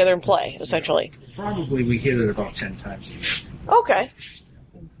 you get together and play, essentially. Probably we hit it about 10 times a year. Okay.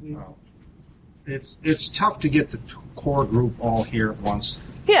 It's tough to get the core group all here at once.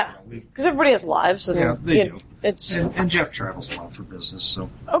 Yeah, because everybody has lives. And, they do. And Jeff travels a lot for business, so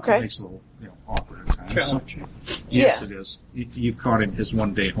it makes it a little awkward at times. Challenging. So, yes, it is. You've caught him his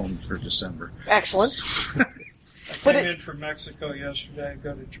one day home for December. Excellent. I came in from Mexico yesterday. I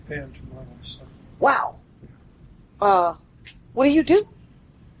go to Japan tomorrow. So. Wow. What do you do?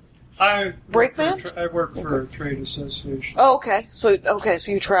 I work for a trade association. Oh, okay. So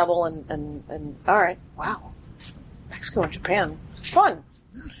you travel and all right. Wow. Mexico and Japan. Fun.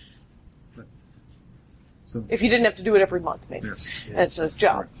 So, if you didn't have to do it every month, maybe. It's a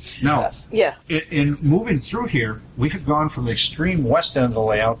job. Now, yeah. In moving through here, we have gone from the extreme west end of the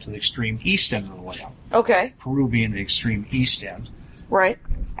layout to the extreme east end of the layout. Okay. Peru being the extreme east end. Right.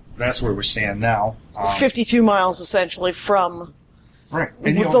 That's where we stand now. 52 miles, essentially, from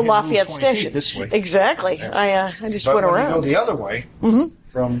and the Lafayette station. This way. Exactly. Yeah. I just went around. When you go the other way,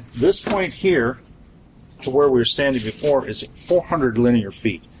 from this point here to where we were standing before is 400 linear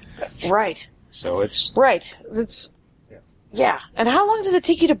feet. Right. So it's... Right. Yeah. And how long did it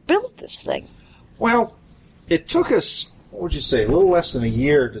take you to build this thing? Well, it took us, what would you say, a little less than a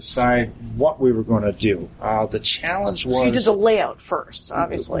year to decide what we were going to do. The challenge was... So you did the layout first,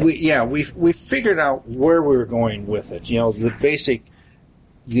 obviously. We figured out where we were going with it. The basic...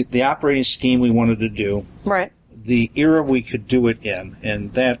 The operating scheme we wanted to do. Right. The era we could do it in.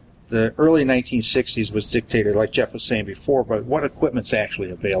 And that the early 1960s was dictated, like Jeff was saying before, by what equipment's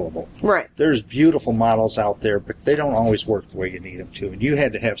actually available. Right. There's beautiful models out there, but they don't always work the way you need them to. And you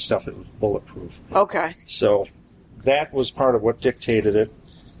had to have stuff that was bulletproof. Okay. So that was part of what dictated it.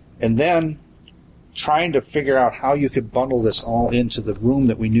 And then trying to figure out how you could bundle this all into the room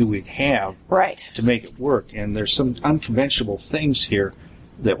that we knew we'd have to make it work. And there's some unconventional things here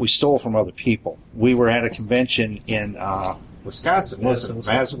that we stole from other people. We were at a convention in Wisconsin,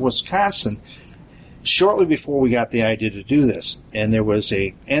 shortly before we got the idea to do this, and there was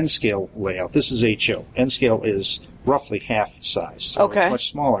a N-scale layout. This is HO. N-scale is roughly half the size, so it's much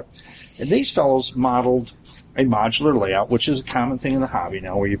smaller. And these fellows modeled a modular layout, which is a common thing in the hobby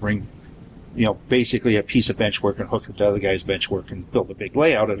now, where you bring, basically a piece of bench work and hook it to the other guy's bench work and build a big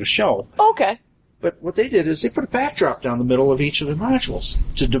layout at a show. Okay. But what they did is they put a backdrop down the middle of each of the modules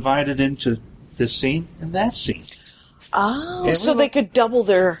to divide it into this scene and that scene. Oh, so they could double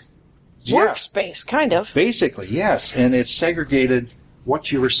their workspace, kind of. Basically, yes. And it segregated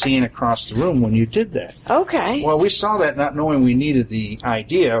what you were seeing across the room when you did that. Okay. Well, we saw that not knowing we needed the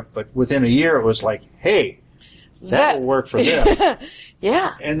idea, but within a year it was like, hey, that will work for this.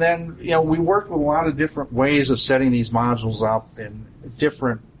 Yeah. And then, we worked with a lot of different ways of setting these modules up, and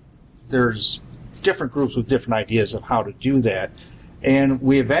there's different groups with different ideas of how to do that. And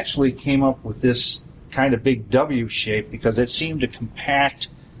we eventually came up with this kind of big W shape because it seemed to compact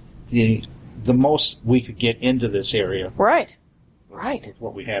the most we could get into this area. Right. With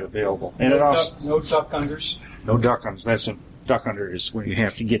what we had available. And no duck unders. No duck unders. That's a duck under is when you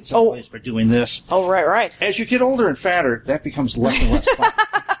have to get someplace by doing this. Oh, right. As you get older and fatter, that becomes less and less fun.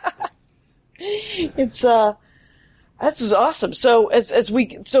 This is awesome. So we're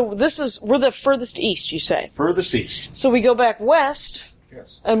the furthest east, you say? Furthest east. So we go back west.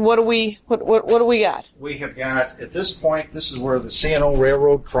 Yes. And what do we got? We have got, at this point, this is where the C&O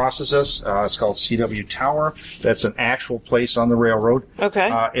Railroad crosses us. It's called CW Tower. That's an actual place on the railroad.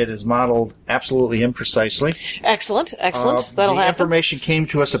 Okay. It is modeled absolutely imprecisely. Excellent. That'll happen. The information came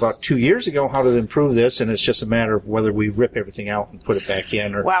to us about 2 years ago how to improve this, and it's just a matter of whether we rip everything out and put it back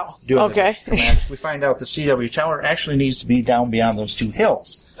in or do it. Okay. We find out the CW Tower actually needs to be down beyond those two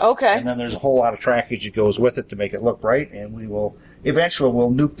hills. Okay. And then there's a whole lot of trackage that goes with it to make it look right, and we'll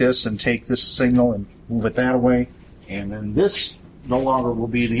nuke this and take this signal and move it that way. And then this no longer will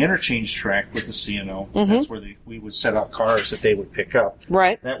be the interchange track with the C&O. Mm-hmm. That's where we would set up cars that they would pick up.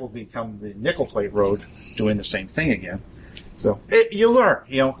 Right. That will become the nickel plate road doing the same thing again. So you learn,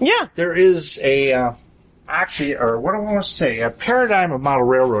 Yeah. There is a paradigm of model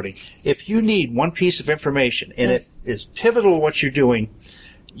railroading. If you need one piece of information and it is pivotal to what you're doing,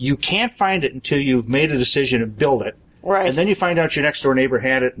 you can't find it until you've made a decision and build it. Right. And then you find out your next door neighbor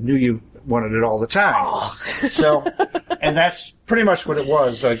had it and knew you wanted it all the time. Oh. So, and that's pretty much what it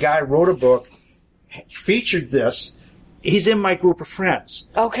was. A guy wrote a book, featured this, he's in my group of friends.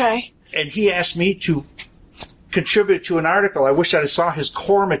 Okay. And he asked me to contribute to an article. I wish I saw his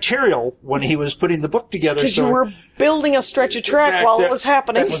core material when he was putting the book together. Because you were building a stretch of track while it was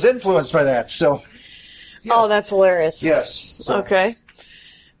happening. That was influenced by that. So, yes. Oh, that's hilarious. Yes. So, okay.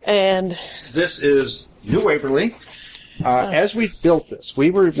 And this is New Waverly. As we built this,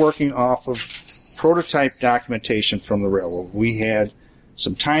 we were working off of prototype documentation from the railroad. We had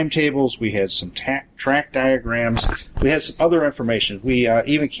some timetables, we had some track diagrams, we had some other information. We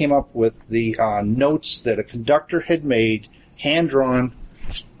even came up with the notes that a conductor had made, hand-drawn,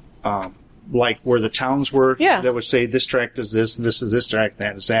 like where the towns were, that would say this track does this, and this is this track, and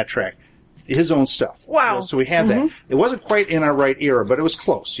that is that track. His own stuff. Wow. So we had that. It wasn't quite in our right era, but it was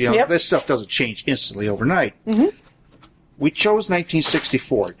close. This stuff doesn't change instantly overnight. We chose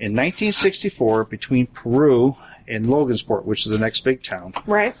 1964. In 1964, between Peru and Logansport, which is the next big town,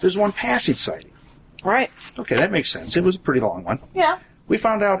 there's one passing sighting. Right. Okay, that makes sense. It was a pretty long one. Yeah. We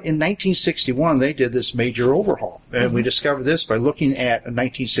found out in 1961 they did this major overhaul. And we discovered this by looking at a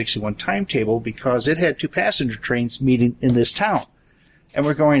 1961 timetable because it had 2 passenger trains meeting in this town. And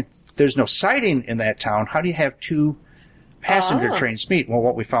we're going, there's no siding in that town. How do you have 2 passenger trains meet? Well,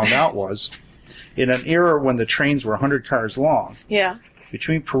 what we found out was, in an era when the trains were 100 cars long,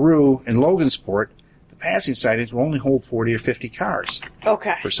 between Peru and Logansport, the passing sidings will only hold 40 or 50 cars.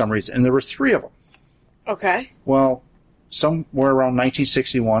 Okay. For some reason. And there were 3 of them. Okay. Well, somewhere around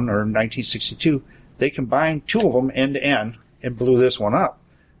 1961 or 1962, they combined 2 of them end to end and blew this one up.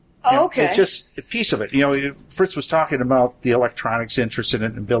 Okay. It's just a piece of it. Fritz was talking about the electronics interest in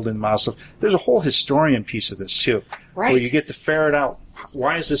it and building the model. So there's a whole historian piece of this, too. Right. Where you get to ferret out,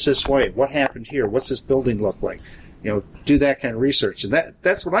 why is this way? What happened here? What's this building look like? Do that kind of research. And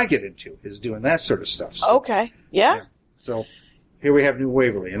that's what I get into, is doing that sort of stuff. So, okay. Yeah. So here we have New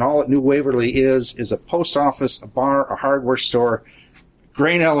Waverly. And all that New Waverly is a post office, a bar, a hardware store,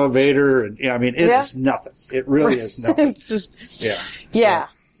 grain elevator. And it is nothing. It really is nothing. It's just... Yeah. Yeah.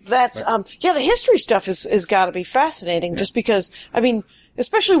 That's, the history stuff is got to be fascinating just because,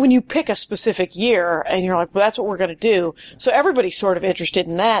 especially when you pick a specific year and you're like, well, that's what we're going to do. So everybody's sort of interested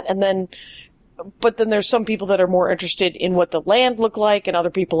in that. But then there's some people that are more interested in what the land looked like and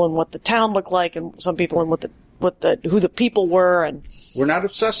other people in what the town looked like and some people in who the people were. And we're not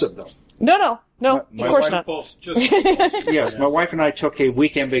obsessive, though. No, of course not. Yes, my wife and I took a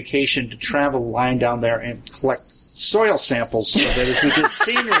weekend vacation to travel the line down there and collect soil samples so that as we did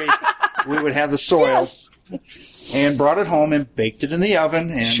scenery, we would have the soil. And brought it home and baked it in the oven.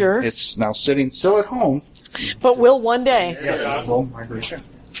 And it's now sitting still at home. But will one day. Yes, will migration.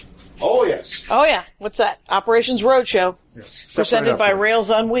 Oh, yes. Oh, yeah. What's that? Operations Roadshow. Yes. Presented by Rails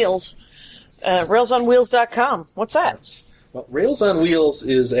on Wheels. RailsOnWheels.com. What's that? Well, Rails on Wheels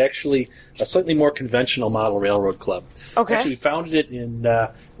is actually a slightly more conventional model railroad club. Okay. Actually, we founded it in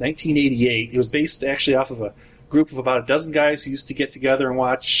 1988. It was based actually off of a group of about a dozen guys who used to get together and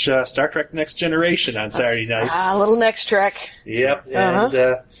watch Star Trek Next Generation on Saturday nights. A little Next Trek. Yep.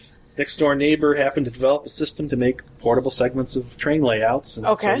 And next door neighbor happened to develop a system to make portable segments of train layouts. And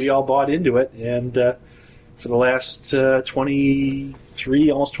so we all bought into it. And for the last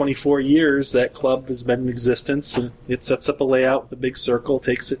 23, almost 24 years, that club has been in existence. And it sets up a layout with a big circle,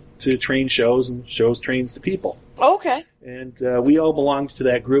 takes it to train shows, and shows trains to people. Okay. And we all belonged to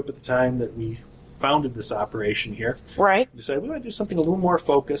that group at the time that we founded this operation here. Right. We decided we want to do something a little more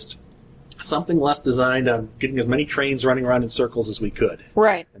focused, something less designed on getting as many trains running around in circles as we could.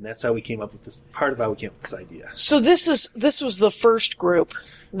 Right. And that's how we came up with this, part of how we came up with this idea. So this was the first group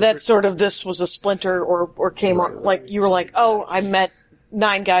that sort of this was a splinter or came on, like you were like, oh, I met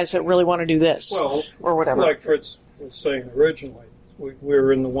 9 guys that really want to do this. Well, or whatever. Like Fritz was saying originally, we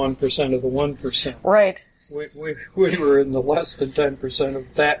were in the 1% of the 1%. Right. We were in the less than 10%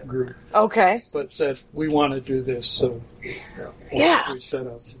 of that group. Okay. But said, we want to do this, so yeah. We set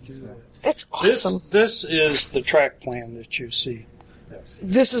out to do that. It's awesome. This is the track plan that you see.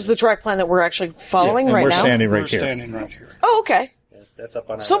 This is the track plan that we're actually following right now? We're standing right here. Oh, okay. That's up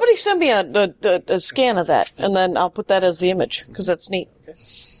on our Somebody send me a scan of that, and then I'll put that as the image, because that's neat. Okay.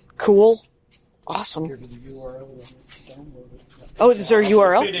 Cool. Awesome. Here's the URL. Download it. Oh, is there a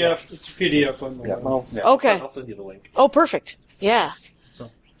URL? It's a PDF on the web. Okay. I'll send you the link. Oh, perfect. Yeah.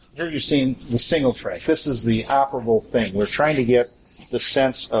 Here you're seeing the single track. This is the operable thing. We're trying to get the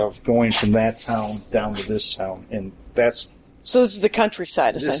sense of going from that town down to this town, and that's... So this is the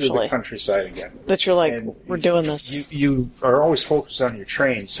countryside, essentially. This is the countryside again. That you're like, and we're doing this. You are always focused on your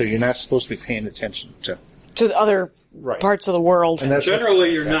train, so you're not supposed to be paying attention to the other parts of the world. And that's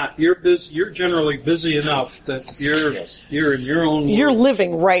generally, you're not. You're busy. You're generally busy enough that you're in your own. You're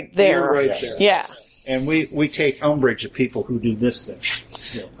living right there. You're right Yes. there. Yeah. And we take umbrage at people who do this thing.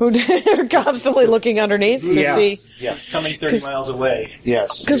 Who are constantly looking underneath to see. Yeah. Coming 30 miles away.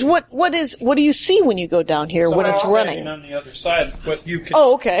 Yes. Because what do you see when you go down here when it's running? On the other side, but you can.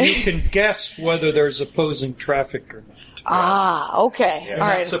 Oh, okay. You can guess whether there's opposing traffic or not. Ah, okay. Yes. All right.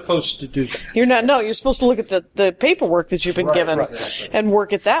 You're not supposed to do that. You're not. No, you're supposed to look at the paperwork that you've been given and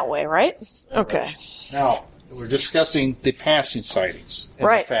work it that way, right? Okay. Now we're discussing the passing sightings. And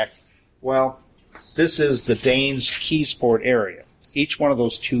Right. The fact, this is the Danes Keysport area. Each one of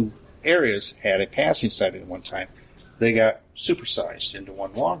those two areas had a passing sighting at one time. They got supersized into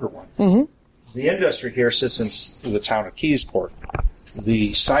one longer one. Mm-hmm. The industry here sits in the town of Keysport.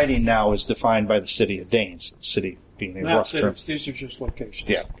 The sighting now is defined by the city of Danes. City being a rough term. These are just locations.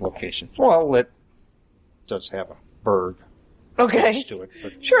 Yeah, location. Well, it does have a burg. Okay. To it,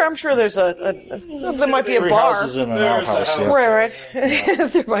 but Sure, I'm sure there's there might be a three bar. houses in an There's a outhouse. house. Yeah.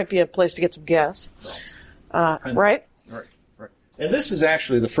 Right. There might be a place to get some gas. Right. Right. And this is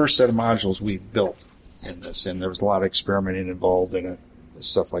actually the first set of modules we built in this, and there was a lot of experimenting involved in it,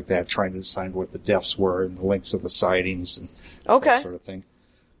 stuff like that, trying to decide what the depths were and the lengths of the sidings and that sort of thing.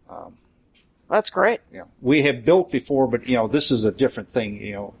 That's great. Yeah, we have built before, but this is a different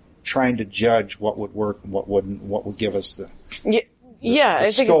thing. Trying to judge what would work and what wouldn't, what would give us the I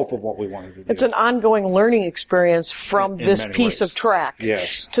think scope of what we wanted to do. It's an ongoing learning experience from in this many piece ways. of track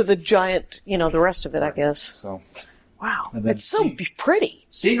Yes. to the giant, the rest of it, I guess. So, Wow. and then It's so pretty.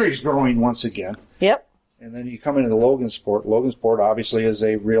 scenery's growing once again. Yep. And then you come into Logansport. Logansport obviously is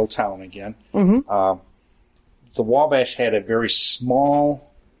a real town again. Mm-hmm. The Wabash had a very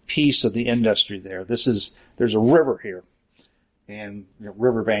small piece of the industry there. There's a river here, and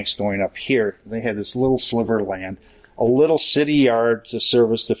riverbanks going up here. They had this little sliver of land, a little city yard to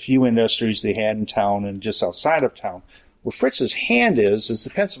service the few industries they had in town and just outside of town. Where Fritz's hand is the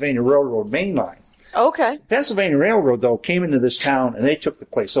Pennsylvania Railroad main line. Okay. Pennsylvania Railroad, though, came into this town and they took the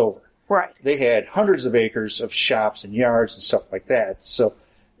place over. Right. They had hundreds of acres of shops and yards and stuff like that. So,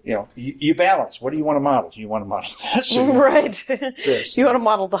 you balance. What do you want to model? Do you want to model this? Or Right. this? You want to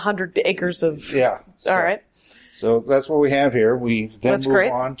model the 100 acres of... Yeah. All right. So that's what we have here. We then That's move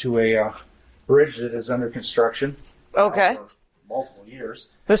great. on to a bridge that is under construction. Okay. For multiple years.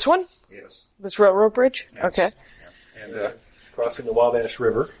 This one? Yes. This railroad bridge? Yes. Okay. And Crossing the Wabash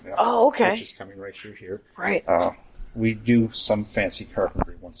River. Oh, okay. Which is coming right through here. Right. We do some fancy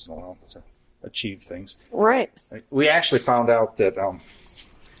carpentry once in a while to achieve things. Right. We actually found out that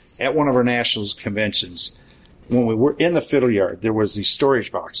at one of our national conventions, when we were in the fiddle yard, there was these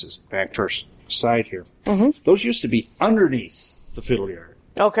storage boxes back to our side here. Mm-hmm. Those used to be underneath the fiddle yard.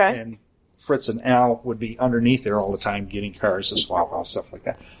 Okay. And Fritz and Al would be underneath there all the time getting cars to swap out, stuff like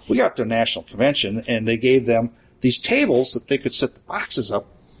that. We got to a national convention, and they gave them these tables that they could set the boxes up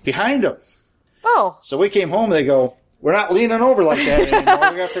behind them. Oh. So we came home, and they go, we're not leaning over like that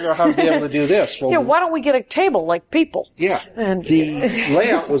anymore. We got to figure out how to be able to do this. Well, Yeah, why don't we get a table like people? yeah. And The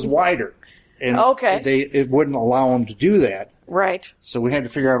layout was wider. And Okay. it wouldn't allow them to do that. Right. So we had to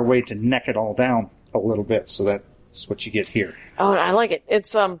figure out a way to neck it all down a little bit. So that's what you get here. Oh, I like it.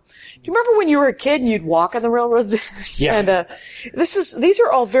 It's do you remember when you were a kid and you'd walk on the railroads? Yeah. And these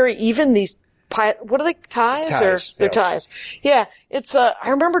are all very even. These what are they, ties? Ties, Or they're yes. ties? Yeah. It's I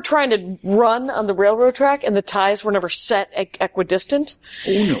remember trying to run on the railroad track and the ties were never set equidistant.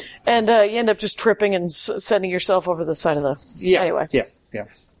 Oh no. And you end up just tripping and sending yourself over the side of the. Yeah. Anyway. Yeah.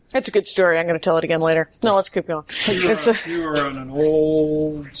 It's a good story. I'm going to tell it again later. No, let's keep going. You were on an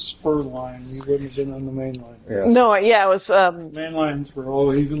old spur line. You wouldn't have been on the main line. Yeah. No, yeah, it was Main lines were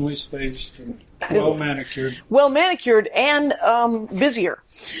all evenly spaced and well manicured. well manicured and busier.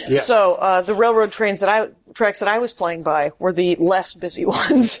 Yeah. So the railroad tracks that I was playing by were the less busy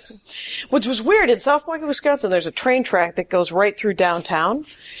ones, which was weird. In South Milwaukee, Wisconsin, there's a train track that goes right through downtown,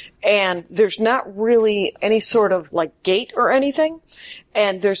 and there's not really any sort of like gate or anything.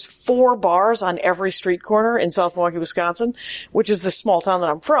 And there's 4 bars on every street corner in South Milwaukee, Wisconsin, which is the small town that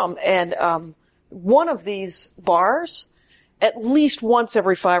I'm from. And one of these bars, at least once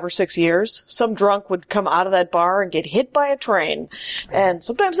every 5 or 6 years, some drunk would come out of that bar and get hit by a train. And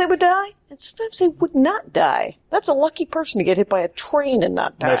sometimes they would die, and sometimes they would not die. That's a lucky person to get hit by a train and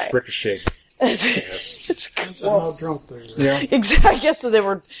not die. Nice ricochet. It's How drunk they were. Yeah. exactly. I guess they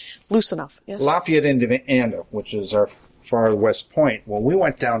were loose enough. Yes. Lafayette, Indiana, which is our far west point. When we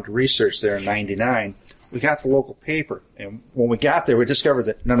went down to research there in '99, we got the local paper, and when we got there, we discovered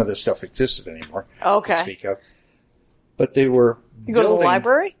that none of this stuff existed anymore. Okay. To speak of. But they were You go to the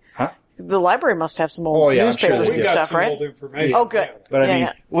library? Huh? The library must have some old newspapers we and got stuff, some right? old information. Oh, good. But I mean,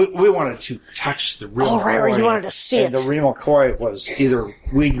 we wanted to touch the real McCoy. Right. You wanted to see it. And the real McCoy was either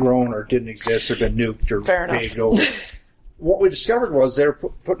weed grown or didn't exist or been nuked or paved over. What we discovered was they were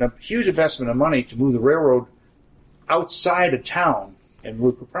putting a huge investment of money to move the railroad outside of town in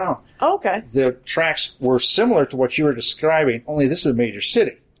Lucas Brown. Oh, okay. The tracks were similar to what you were describing, only this is a major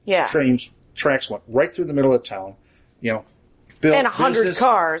city. Yeah. Tracks went right through the middle of town, built and 100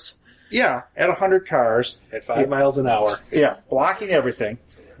 cars. Yeah, at 100 cars. At 5 miles an hour. Yeah, blocking everything.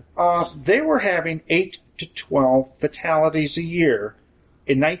 They were having 8 to 12 fatalities a year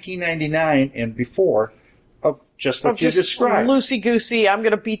in 1999 and before of just what you described. Loosey-goosey, I'm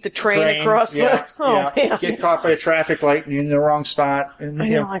going to beat the train across the... Man. Get caught by a traffic light and you're in the wrong spot. And,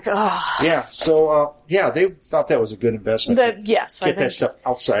 you're like, oh. Yeah, so, they thought that was a good investment. Yes, Get that stuff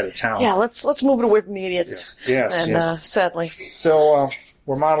outside of town. Yeah, let's move it away from the idiots. Yes. Sadly. So,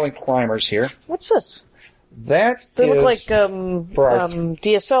 we're modeling climbers here. What's this? They look like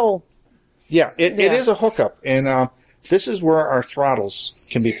DSL. Yeah, it is a hookup, and this is where our throttles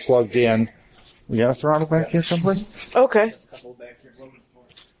can be plugged in. We got a throttle back here someplace? Okay.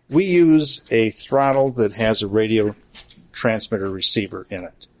 We use a throttle that has a radio transmitter receiver in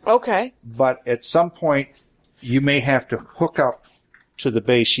it. Okay. But at some point, you may have to hook up to the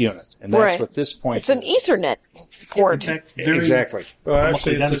base unit, and that's what this point is. It's an Ethernet port. Exactly. Well,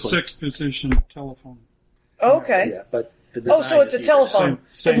 actually, it's a 6-position telephone. Okay. Yeah, but so it's a telephone.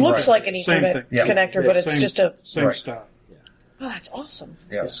 Same it looks like an Ethernet connector, but it's just a... Same stuff. Oh, that's awesome.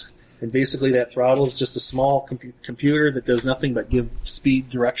 Yes. And basically that throttle is just a small computer that does nothing but give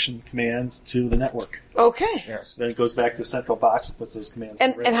speed direction commands to the network. Okay. Yes. Then it goes back to a central box that puts those commands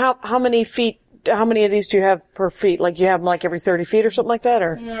in. And how many feet, how many of these do you have per feet? Like you have them like every 30 feet or something like that?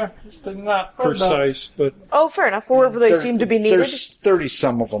 Or yeah, they're not precise, but... Oh, fair enough. Wherever they seem to be needed? There's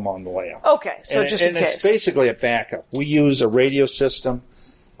 30-some of them on the layout. Okay, so just in case. It's basically a backup. We use a radio system.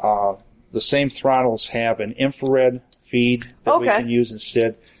 The same throttles have an infrared feed that we can use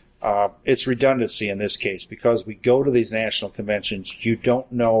instead. It's redundancy in this case because we go to these national conventions. You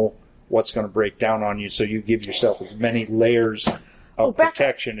don't know what's going to break down on you, so you give yourself as many layers of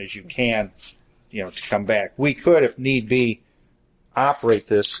protection as you can, to come back. We could, if need be, operate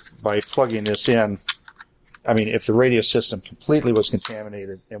this by plugging this in. I mean, if the radio system completely was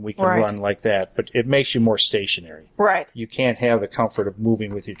contaminated, and we can run like that, but it makes you more stationary. Right. You can't have the comfort of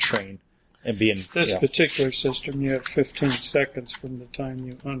moving with your train. And being, this particular system, you have 15 seconds from the time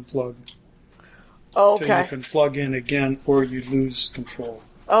you unplug. Oh, okay. So you can plug in again, or you lose control.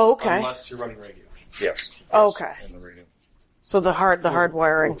 Oh, okay. Unless you're running radio. Yes. Okay. So the hard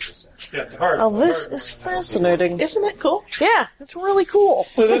wiring. Yeah, the hard. Oh, this is fascinating. Isn't that cool? Yeah, it's really cool.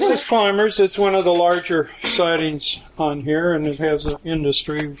 So this is Climbers. It's one of the larger sidings on here, and it has an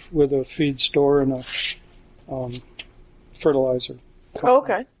industry with a feed store and a fertilizer company.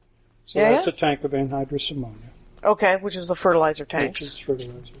 Okay. So that's a tank of anhydrous ammonia. Okay, which is the fertilizer tanks. Which is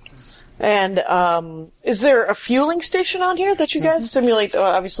fertilizer tank. And is there a fueling station on here that you guys simulate?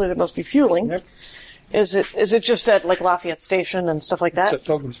 Obviously, there must be fueling. Yep. Is it just at like Lafayette Station and stuff like that? It's at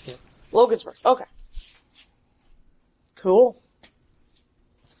Logansport. Logansport. Okay. Cool.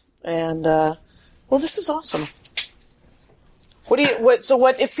 And this is awesome. What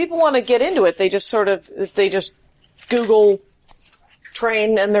if people want to get into it? They just if they just Google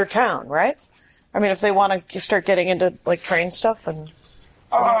train in their town, right? I mean, if they want to start getting into like train stuff and.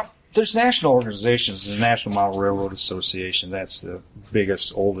 There's national organizations. The National Model Railroad Association. That's the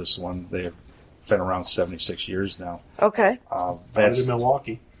biggest, oldest one. They've been around 76 years now. Okay. That's out of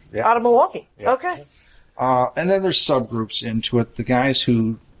Milwaukee. Yeah. Out of Milwaukee. Yeah. Okay. And then there's subgroups into it. The guys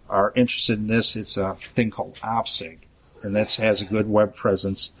who are interested in this, it's a thing called OPSIG, and that has a good web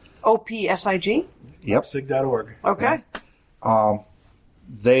presence. OPSIG? Yep. OPSIG.org. Okay.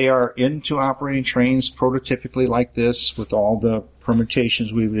 They are into operating trains prototypically like this with all the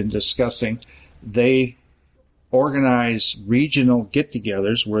permutations we've been discussing. They organize regional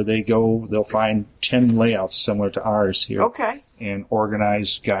get-togethers where they'll find 10 layouts similar to ours here. Okay. And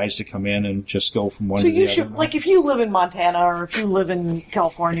organize guys to come in and just go from one to the other. So you should, like if you live in Montana or if you live in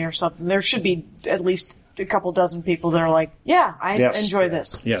California or something, there should be at least a couple dozen people that are like, yeah, I enjoy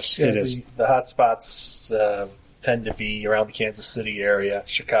this. Yes, it is. The hot spots tend to be around the Kansas City area,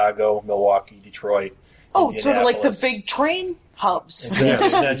 Chicago, Milwaukee, Detroit. Oh, sort of like the big train hubs.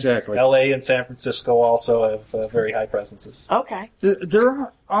 Yes, exactly. LA and San Francisco also have very high presences. Okay. There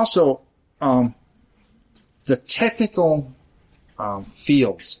are also the technical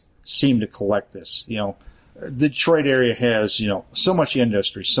fields seem to collect this. The Detroit area has so much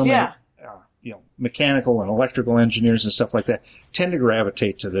industry, so many mechanical and electrical engineers and stuff like that tend to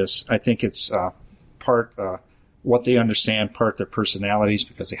gravitate to this. I think it's part what they understand, part their personalities,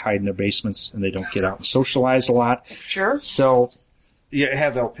 because they hide in their basements and they don't get out and socialize a lot. Sure. So you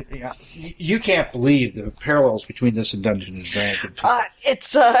have you can't believe the parallels between this and Dungeons and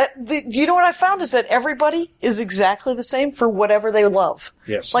Dragons. You know what I found is that everybody is exactly the same for whatever they love.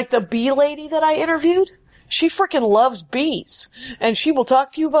 Yes. Like the bee lady that I interviewed, she freaking loves bees, and she will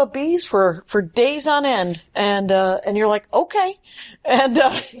talk to you about bees for days on end, and you're like, okay, and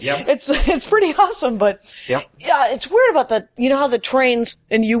yep. it's pretty awesome, but yep. Yeah, it's weird about that. You know how the trains,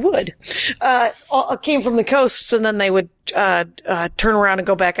 and you would, came from the coasts, and then they would turn around and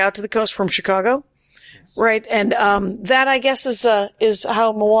go back out to the coast from Chicago. Right, and that I guess is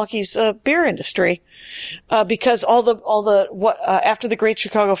how Milwaukee's beer industry, because after the Great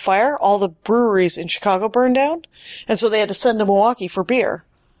Chicago Fire, all the breweries in Chicago burned down, and so they had to send to Milwaukee for beer,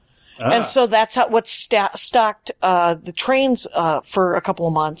 and so that's what stocked the trains for a couple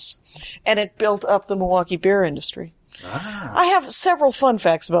of months, and it built up the Milwaukee beer industry. I have several fun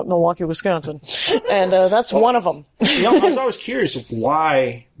facts about Milwaukee, Wisconsin, and that's one of them. I was always curious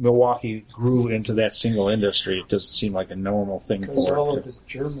why Milwaukee grew into that single industry. It doesn't seem like a normal thing for all of the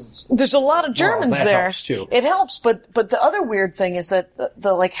Germans. There's a lot of Germans that there. Helps too. It helps, but the other weird thing is that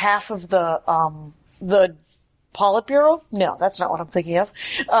the like half of the Politburo? No, that's not what I'm thinking of.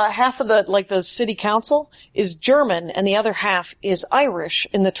 Half of the city council is German, and the other half is Irish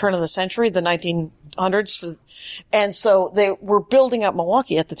in the turn of the century, the 1900s. And so they were building up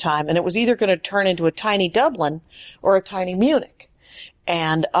Milwaukee at the time, and it was either going to turn into a tiny Dublin or a tiny Munich.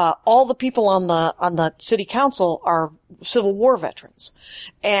 And all the people on the city council are Civil War veterans.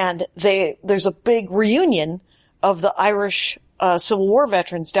 And there's a big reunion of the Irish Civil War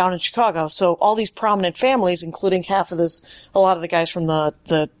veterans down in Chicago. So all these prominent families, including a lot of the guys from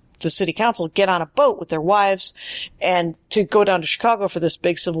the city council, get on a boat with their wives and to go down to Chicago for this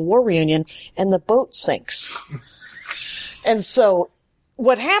big Civil War reunion, and the boat sinks. And so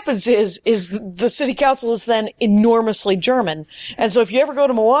what happens is the city council is then enormously German. And so if you ever go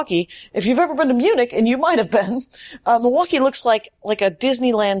to Milwaukee, if you've ever been to Munich, and you might have been, Milwaukee looks like a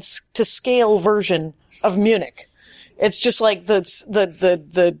Disneyland to scale version of Munich. It's just like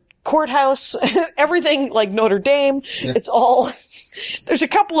the courthouse, everything like Notre Dame. Yeah. It's all, there's a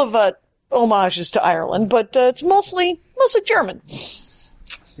couple of homages to Ireland, but it's mostly German.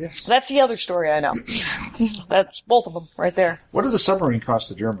 Yes. That's the other story I know. That's both of them right there. What do the submarine cost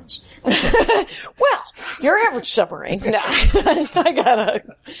the Germans? Well, your average submarine. No,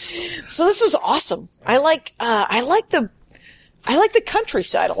 So this is awesome. I like the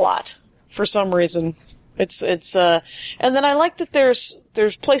countryside a lot for some reason. It's and then I like that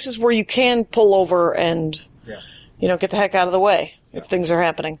there's places where you can pull over and get the heck out of the way if things are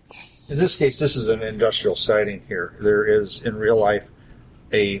happening. In this case, this is an industrial siting here. There is in real life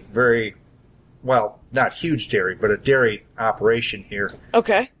a very, not huge dairy, but a dairy operation here.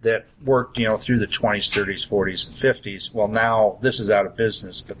 Okay. That worked, through the 20s, 30s, 40s, and 50s. Well, now this is out of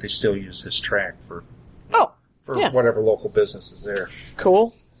business, but they still use this track for whatever local business is there.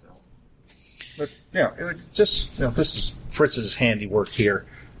 Cool. But, it would just, this is Fritz's handiwork here.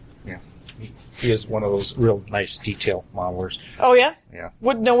 Yeah. He is one of those real nice detail modelers. Oh, yeah? Yeah.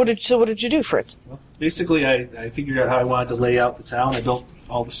 What did you do, Fritz? Well, basically, I figured out how I wanted to lay out the town. I built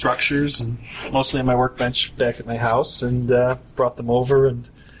all the structures, and mostly on my workbench back at my house, and brought them over. And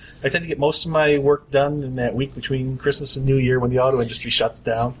I tend to get most of my work done in that week between Christmas and New Year when the auto industry shuts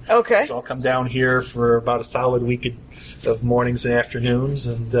down. Okay. So I'll come down here for about a solid week of mornings and afternoons,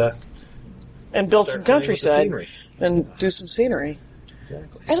 and build some countryside and do some scenery.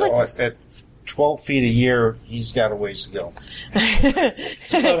 Exactly. At 12 feet a year, he's got a ways to go.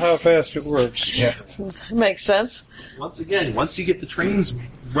 It's about how fast it works. Yeah. Makes sense. Once again, once you get the trains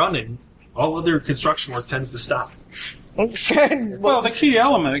running, all other construction work tends to stop. Well, the key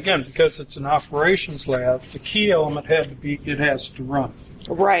element, again, because it's an operations lab, the key element had to be it has to run.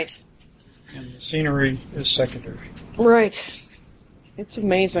 Right. And the scenery is secondary. Right. It's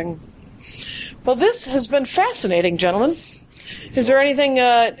amazing. Well, this has been fascinating, gentlemen. Is there anything,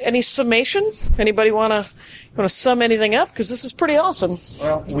 any summation? Anybody want to sum anything up? Because this is pretty awesome.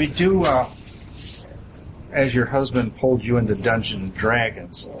 Well, we do, as your husband pulled you into Dungeons and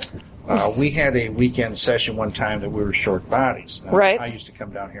Dragons, we had a weekend session one time that we were short bodies. Now, right. I used to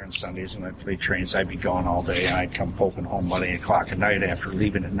come down here on Sundays and I'd play trains. I'd be gone all day, and I'd come poking home about 8 o'clock at night after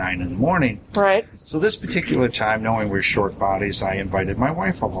leaving at 9 in the morning. Right. So this particular time, knowing we're short bodies, I invited my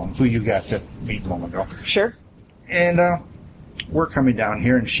wife along, who you got to meet a moment ago. Sure. And we're coming down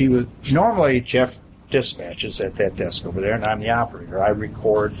here, and she was... Normally, Jeff dispatches at that desk over there, and I'm the operator. I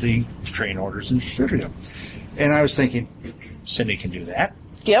record the train orders and distribute them. And I was thinking, Cindy can do that.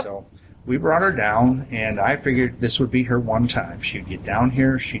 Yep. So we brought her down, and I figured this would be her one time. She'd get down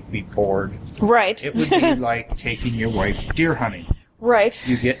here, she'd be bored. Right. It would be like taking your wife deer hunting. Right.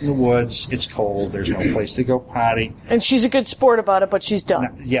 You get in the woods, it's cold, there's no place to go potty. And she's a good sport about it, but she's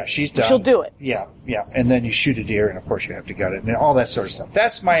done. Yeah, she's done. She'll do it. Yeah. And then you shoot a deer, and of course you have to gut it, and all that sort of stuff.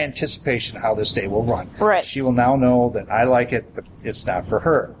 That's my anticipation of how this day will run. Right. She will now know that I like it, but it's not for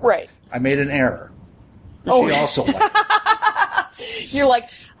her. Right. I made an error. Oh. She also liked it. You're like,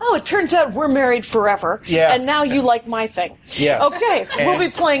 oh, it turns out we're married forever. Yes. And now you like my thing. Yes. Okay, we'll be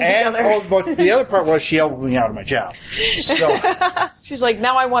playing together. But the other part was she helped me out of my job. So she's like,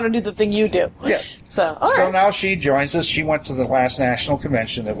 now I want to do the thing you do. Yeah. So, all right. Now she joins us. She went to the last national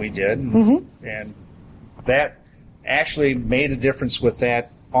convention that we did, and that actually made a difference with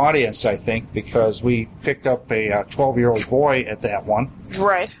that audience, I think, because we picked up a 12-year-old boy at that one.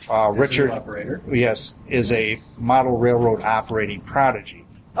 Right. Richard, operator. yes, is a model railroad operating prodigy.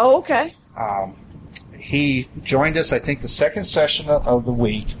 Oh, okay. He joined us, I think, the second session of the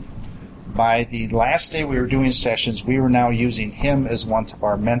week. By the last day we were doing sessions, we were now using him as one of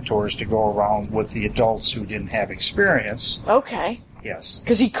our mentors to go around with the adults who didn't have experience. Okay. Yes.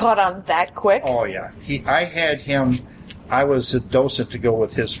 Because he caught on that quick? Oh, yeah. I had him, I was a docent to go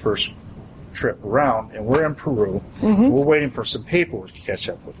with his first trip around, and we're in Peru. We're waiting for some paperwork to catch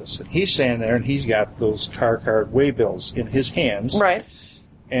up with us. And he's standing there, and he's got those card waybills in his hands. Right.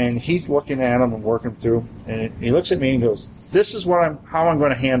 And he's looking at them and working through, and he looks at me and goes, this is how I'm going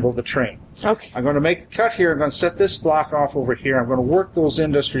to handle the train. Okay. I'm going to make a cut here. I'm going to set this block off over here. I'm going to work those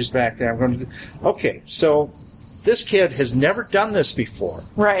industries back there. I'm going to okay, so this kid has never done this before.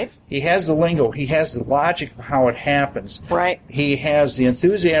 Right. He has the lingo. He has the logic of how it happens. Right. He has the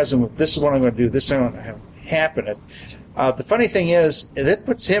enthusiasm of this is what I'm going to do. This is going to happen. The funny thing is, that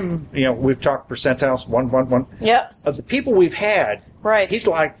puts him, we've talked percentiles, 1. Yeah. Of the people we've had, right. He's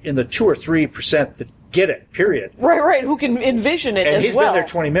like in the 2 or 3% that get it, period. Right, who can envision it and as he's well. Been there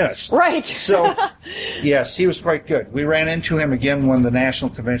 20 minutes. Right. So, yes, he was quite good. We ran into him again when the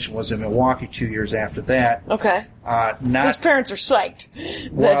national convention was in Milwaukee 2 years after that. Okay. His parents are psyched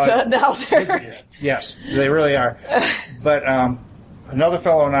that now they're... Yes, they really are. But another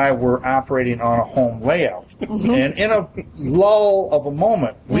fellow and I were operating on a home layout. And in a lull of a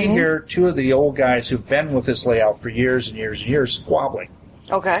moment, we hear two of the old guys who've been with this layout for years and years and years squabbling.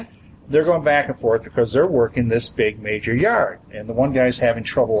 Okay. They're going back and forth because they're working this big major yard. And the one guy's having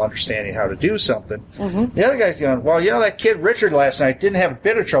trouble understanding how to do something. The other guy's going, well, that kid Richard last night didn't have a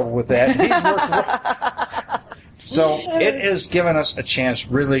bit of trouble with that. And he's worked. So it has given us a chance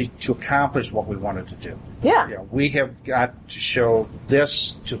really to accomplish what we wanted to do. Yeah. We have got to show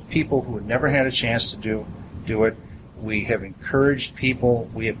this to people who have never had a chance to do it. We have encouraged people.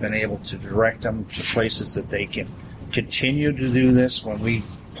 We have been able to direct them to places that they can continue to do this when we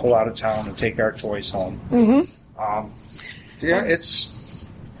pull out of town and take our toys home. We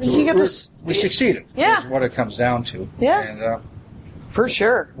succeeded. Yeah, is what it comes down to. Yeah, and for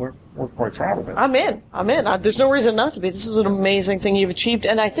sure, we're quite proud of it. I'm in. There's no reason not to be. This is an amazing thing you've achieved,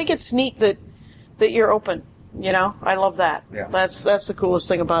 and I think it's neat that you're open. I love that. Yeah. That's the coolest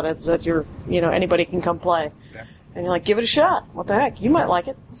thing about it is that you're anybody can come play. Yeah. And you're like, give it a shot. What the heck? You might like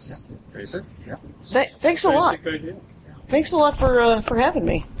it. Yeah. Basic. Yeah. Thanks a lot. Idea. Thanks a lot for having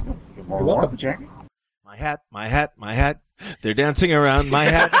me. You're welcome, Jackie. My hat. They're dancing around my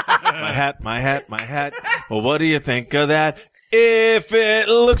hat. My hat. Well, what do you think of that? If it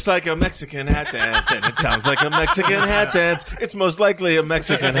looks like a Mexican hat dance and it sounds like a Mexican hat dance, it's most likely a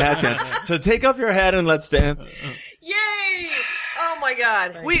Mexican hat dance. So take off your hat and let's dance. Yay! Oh my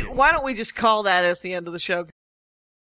God. Why don't we just call that as the end of the show?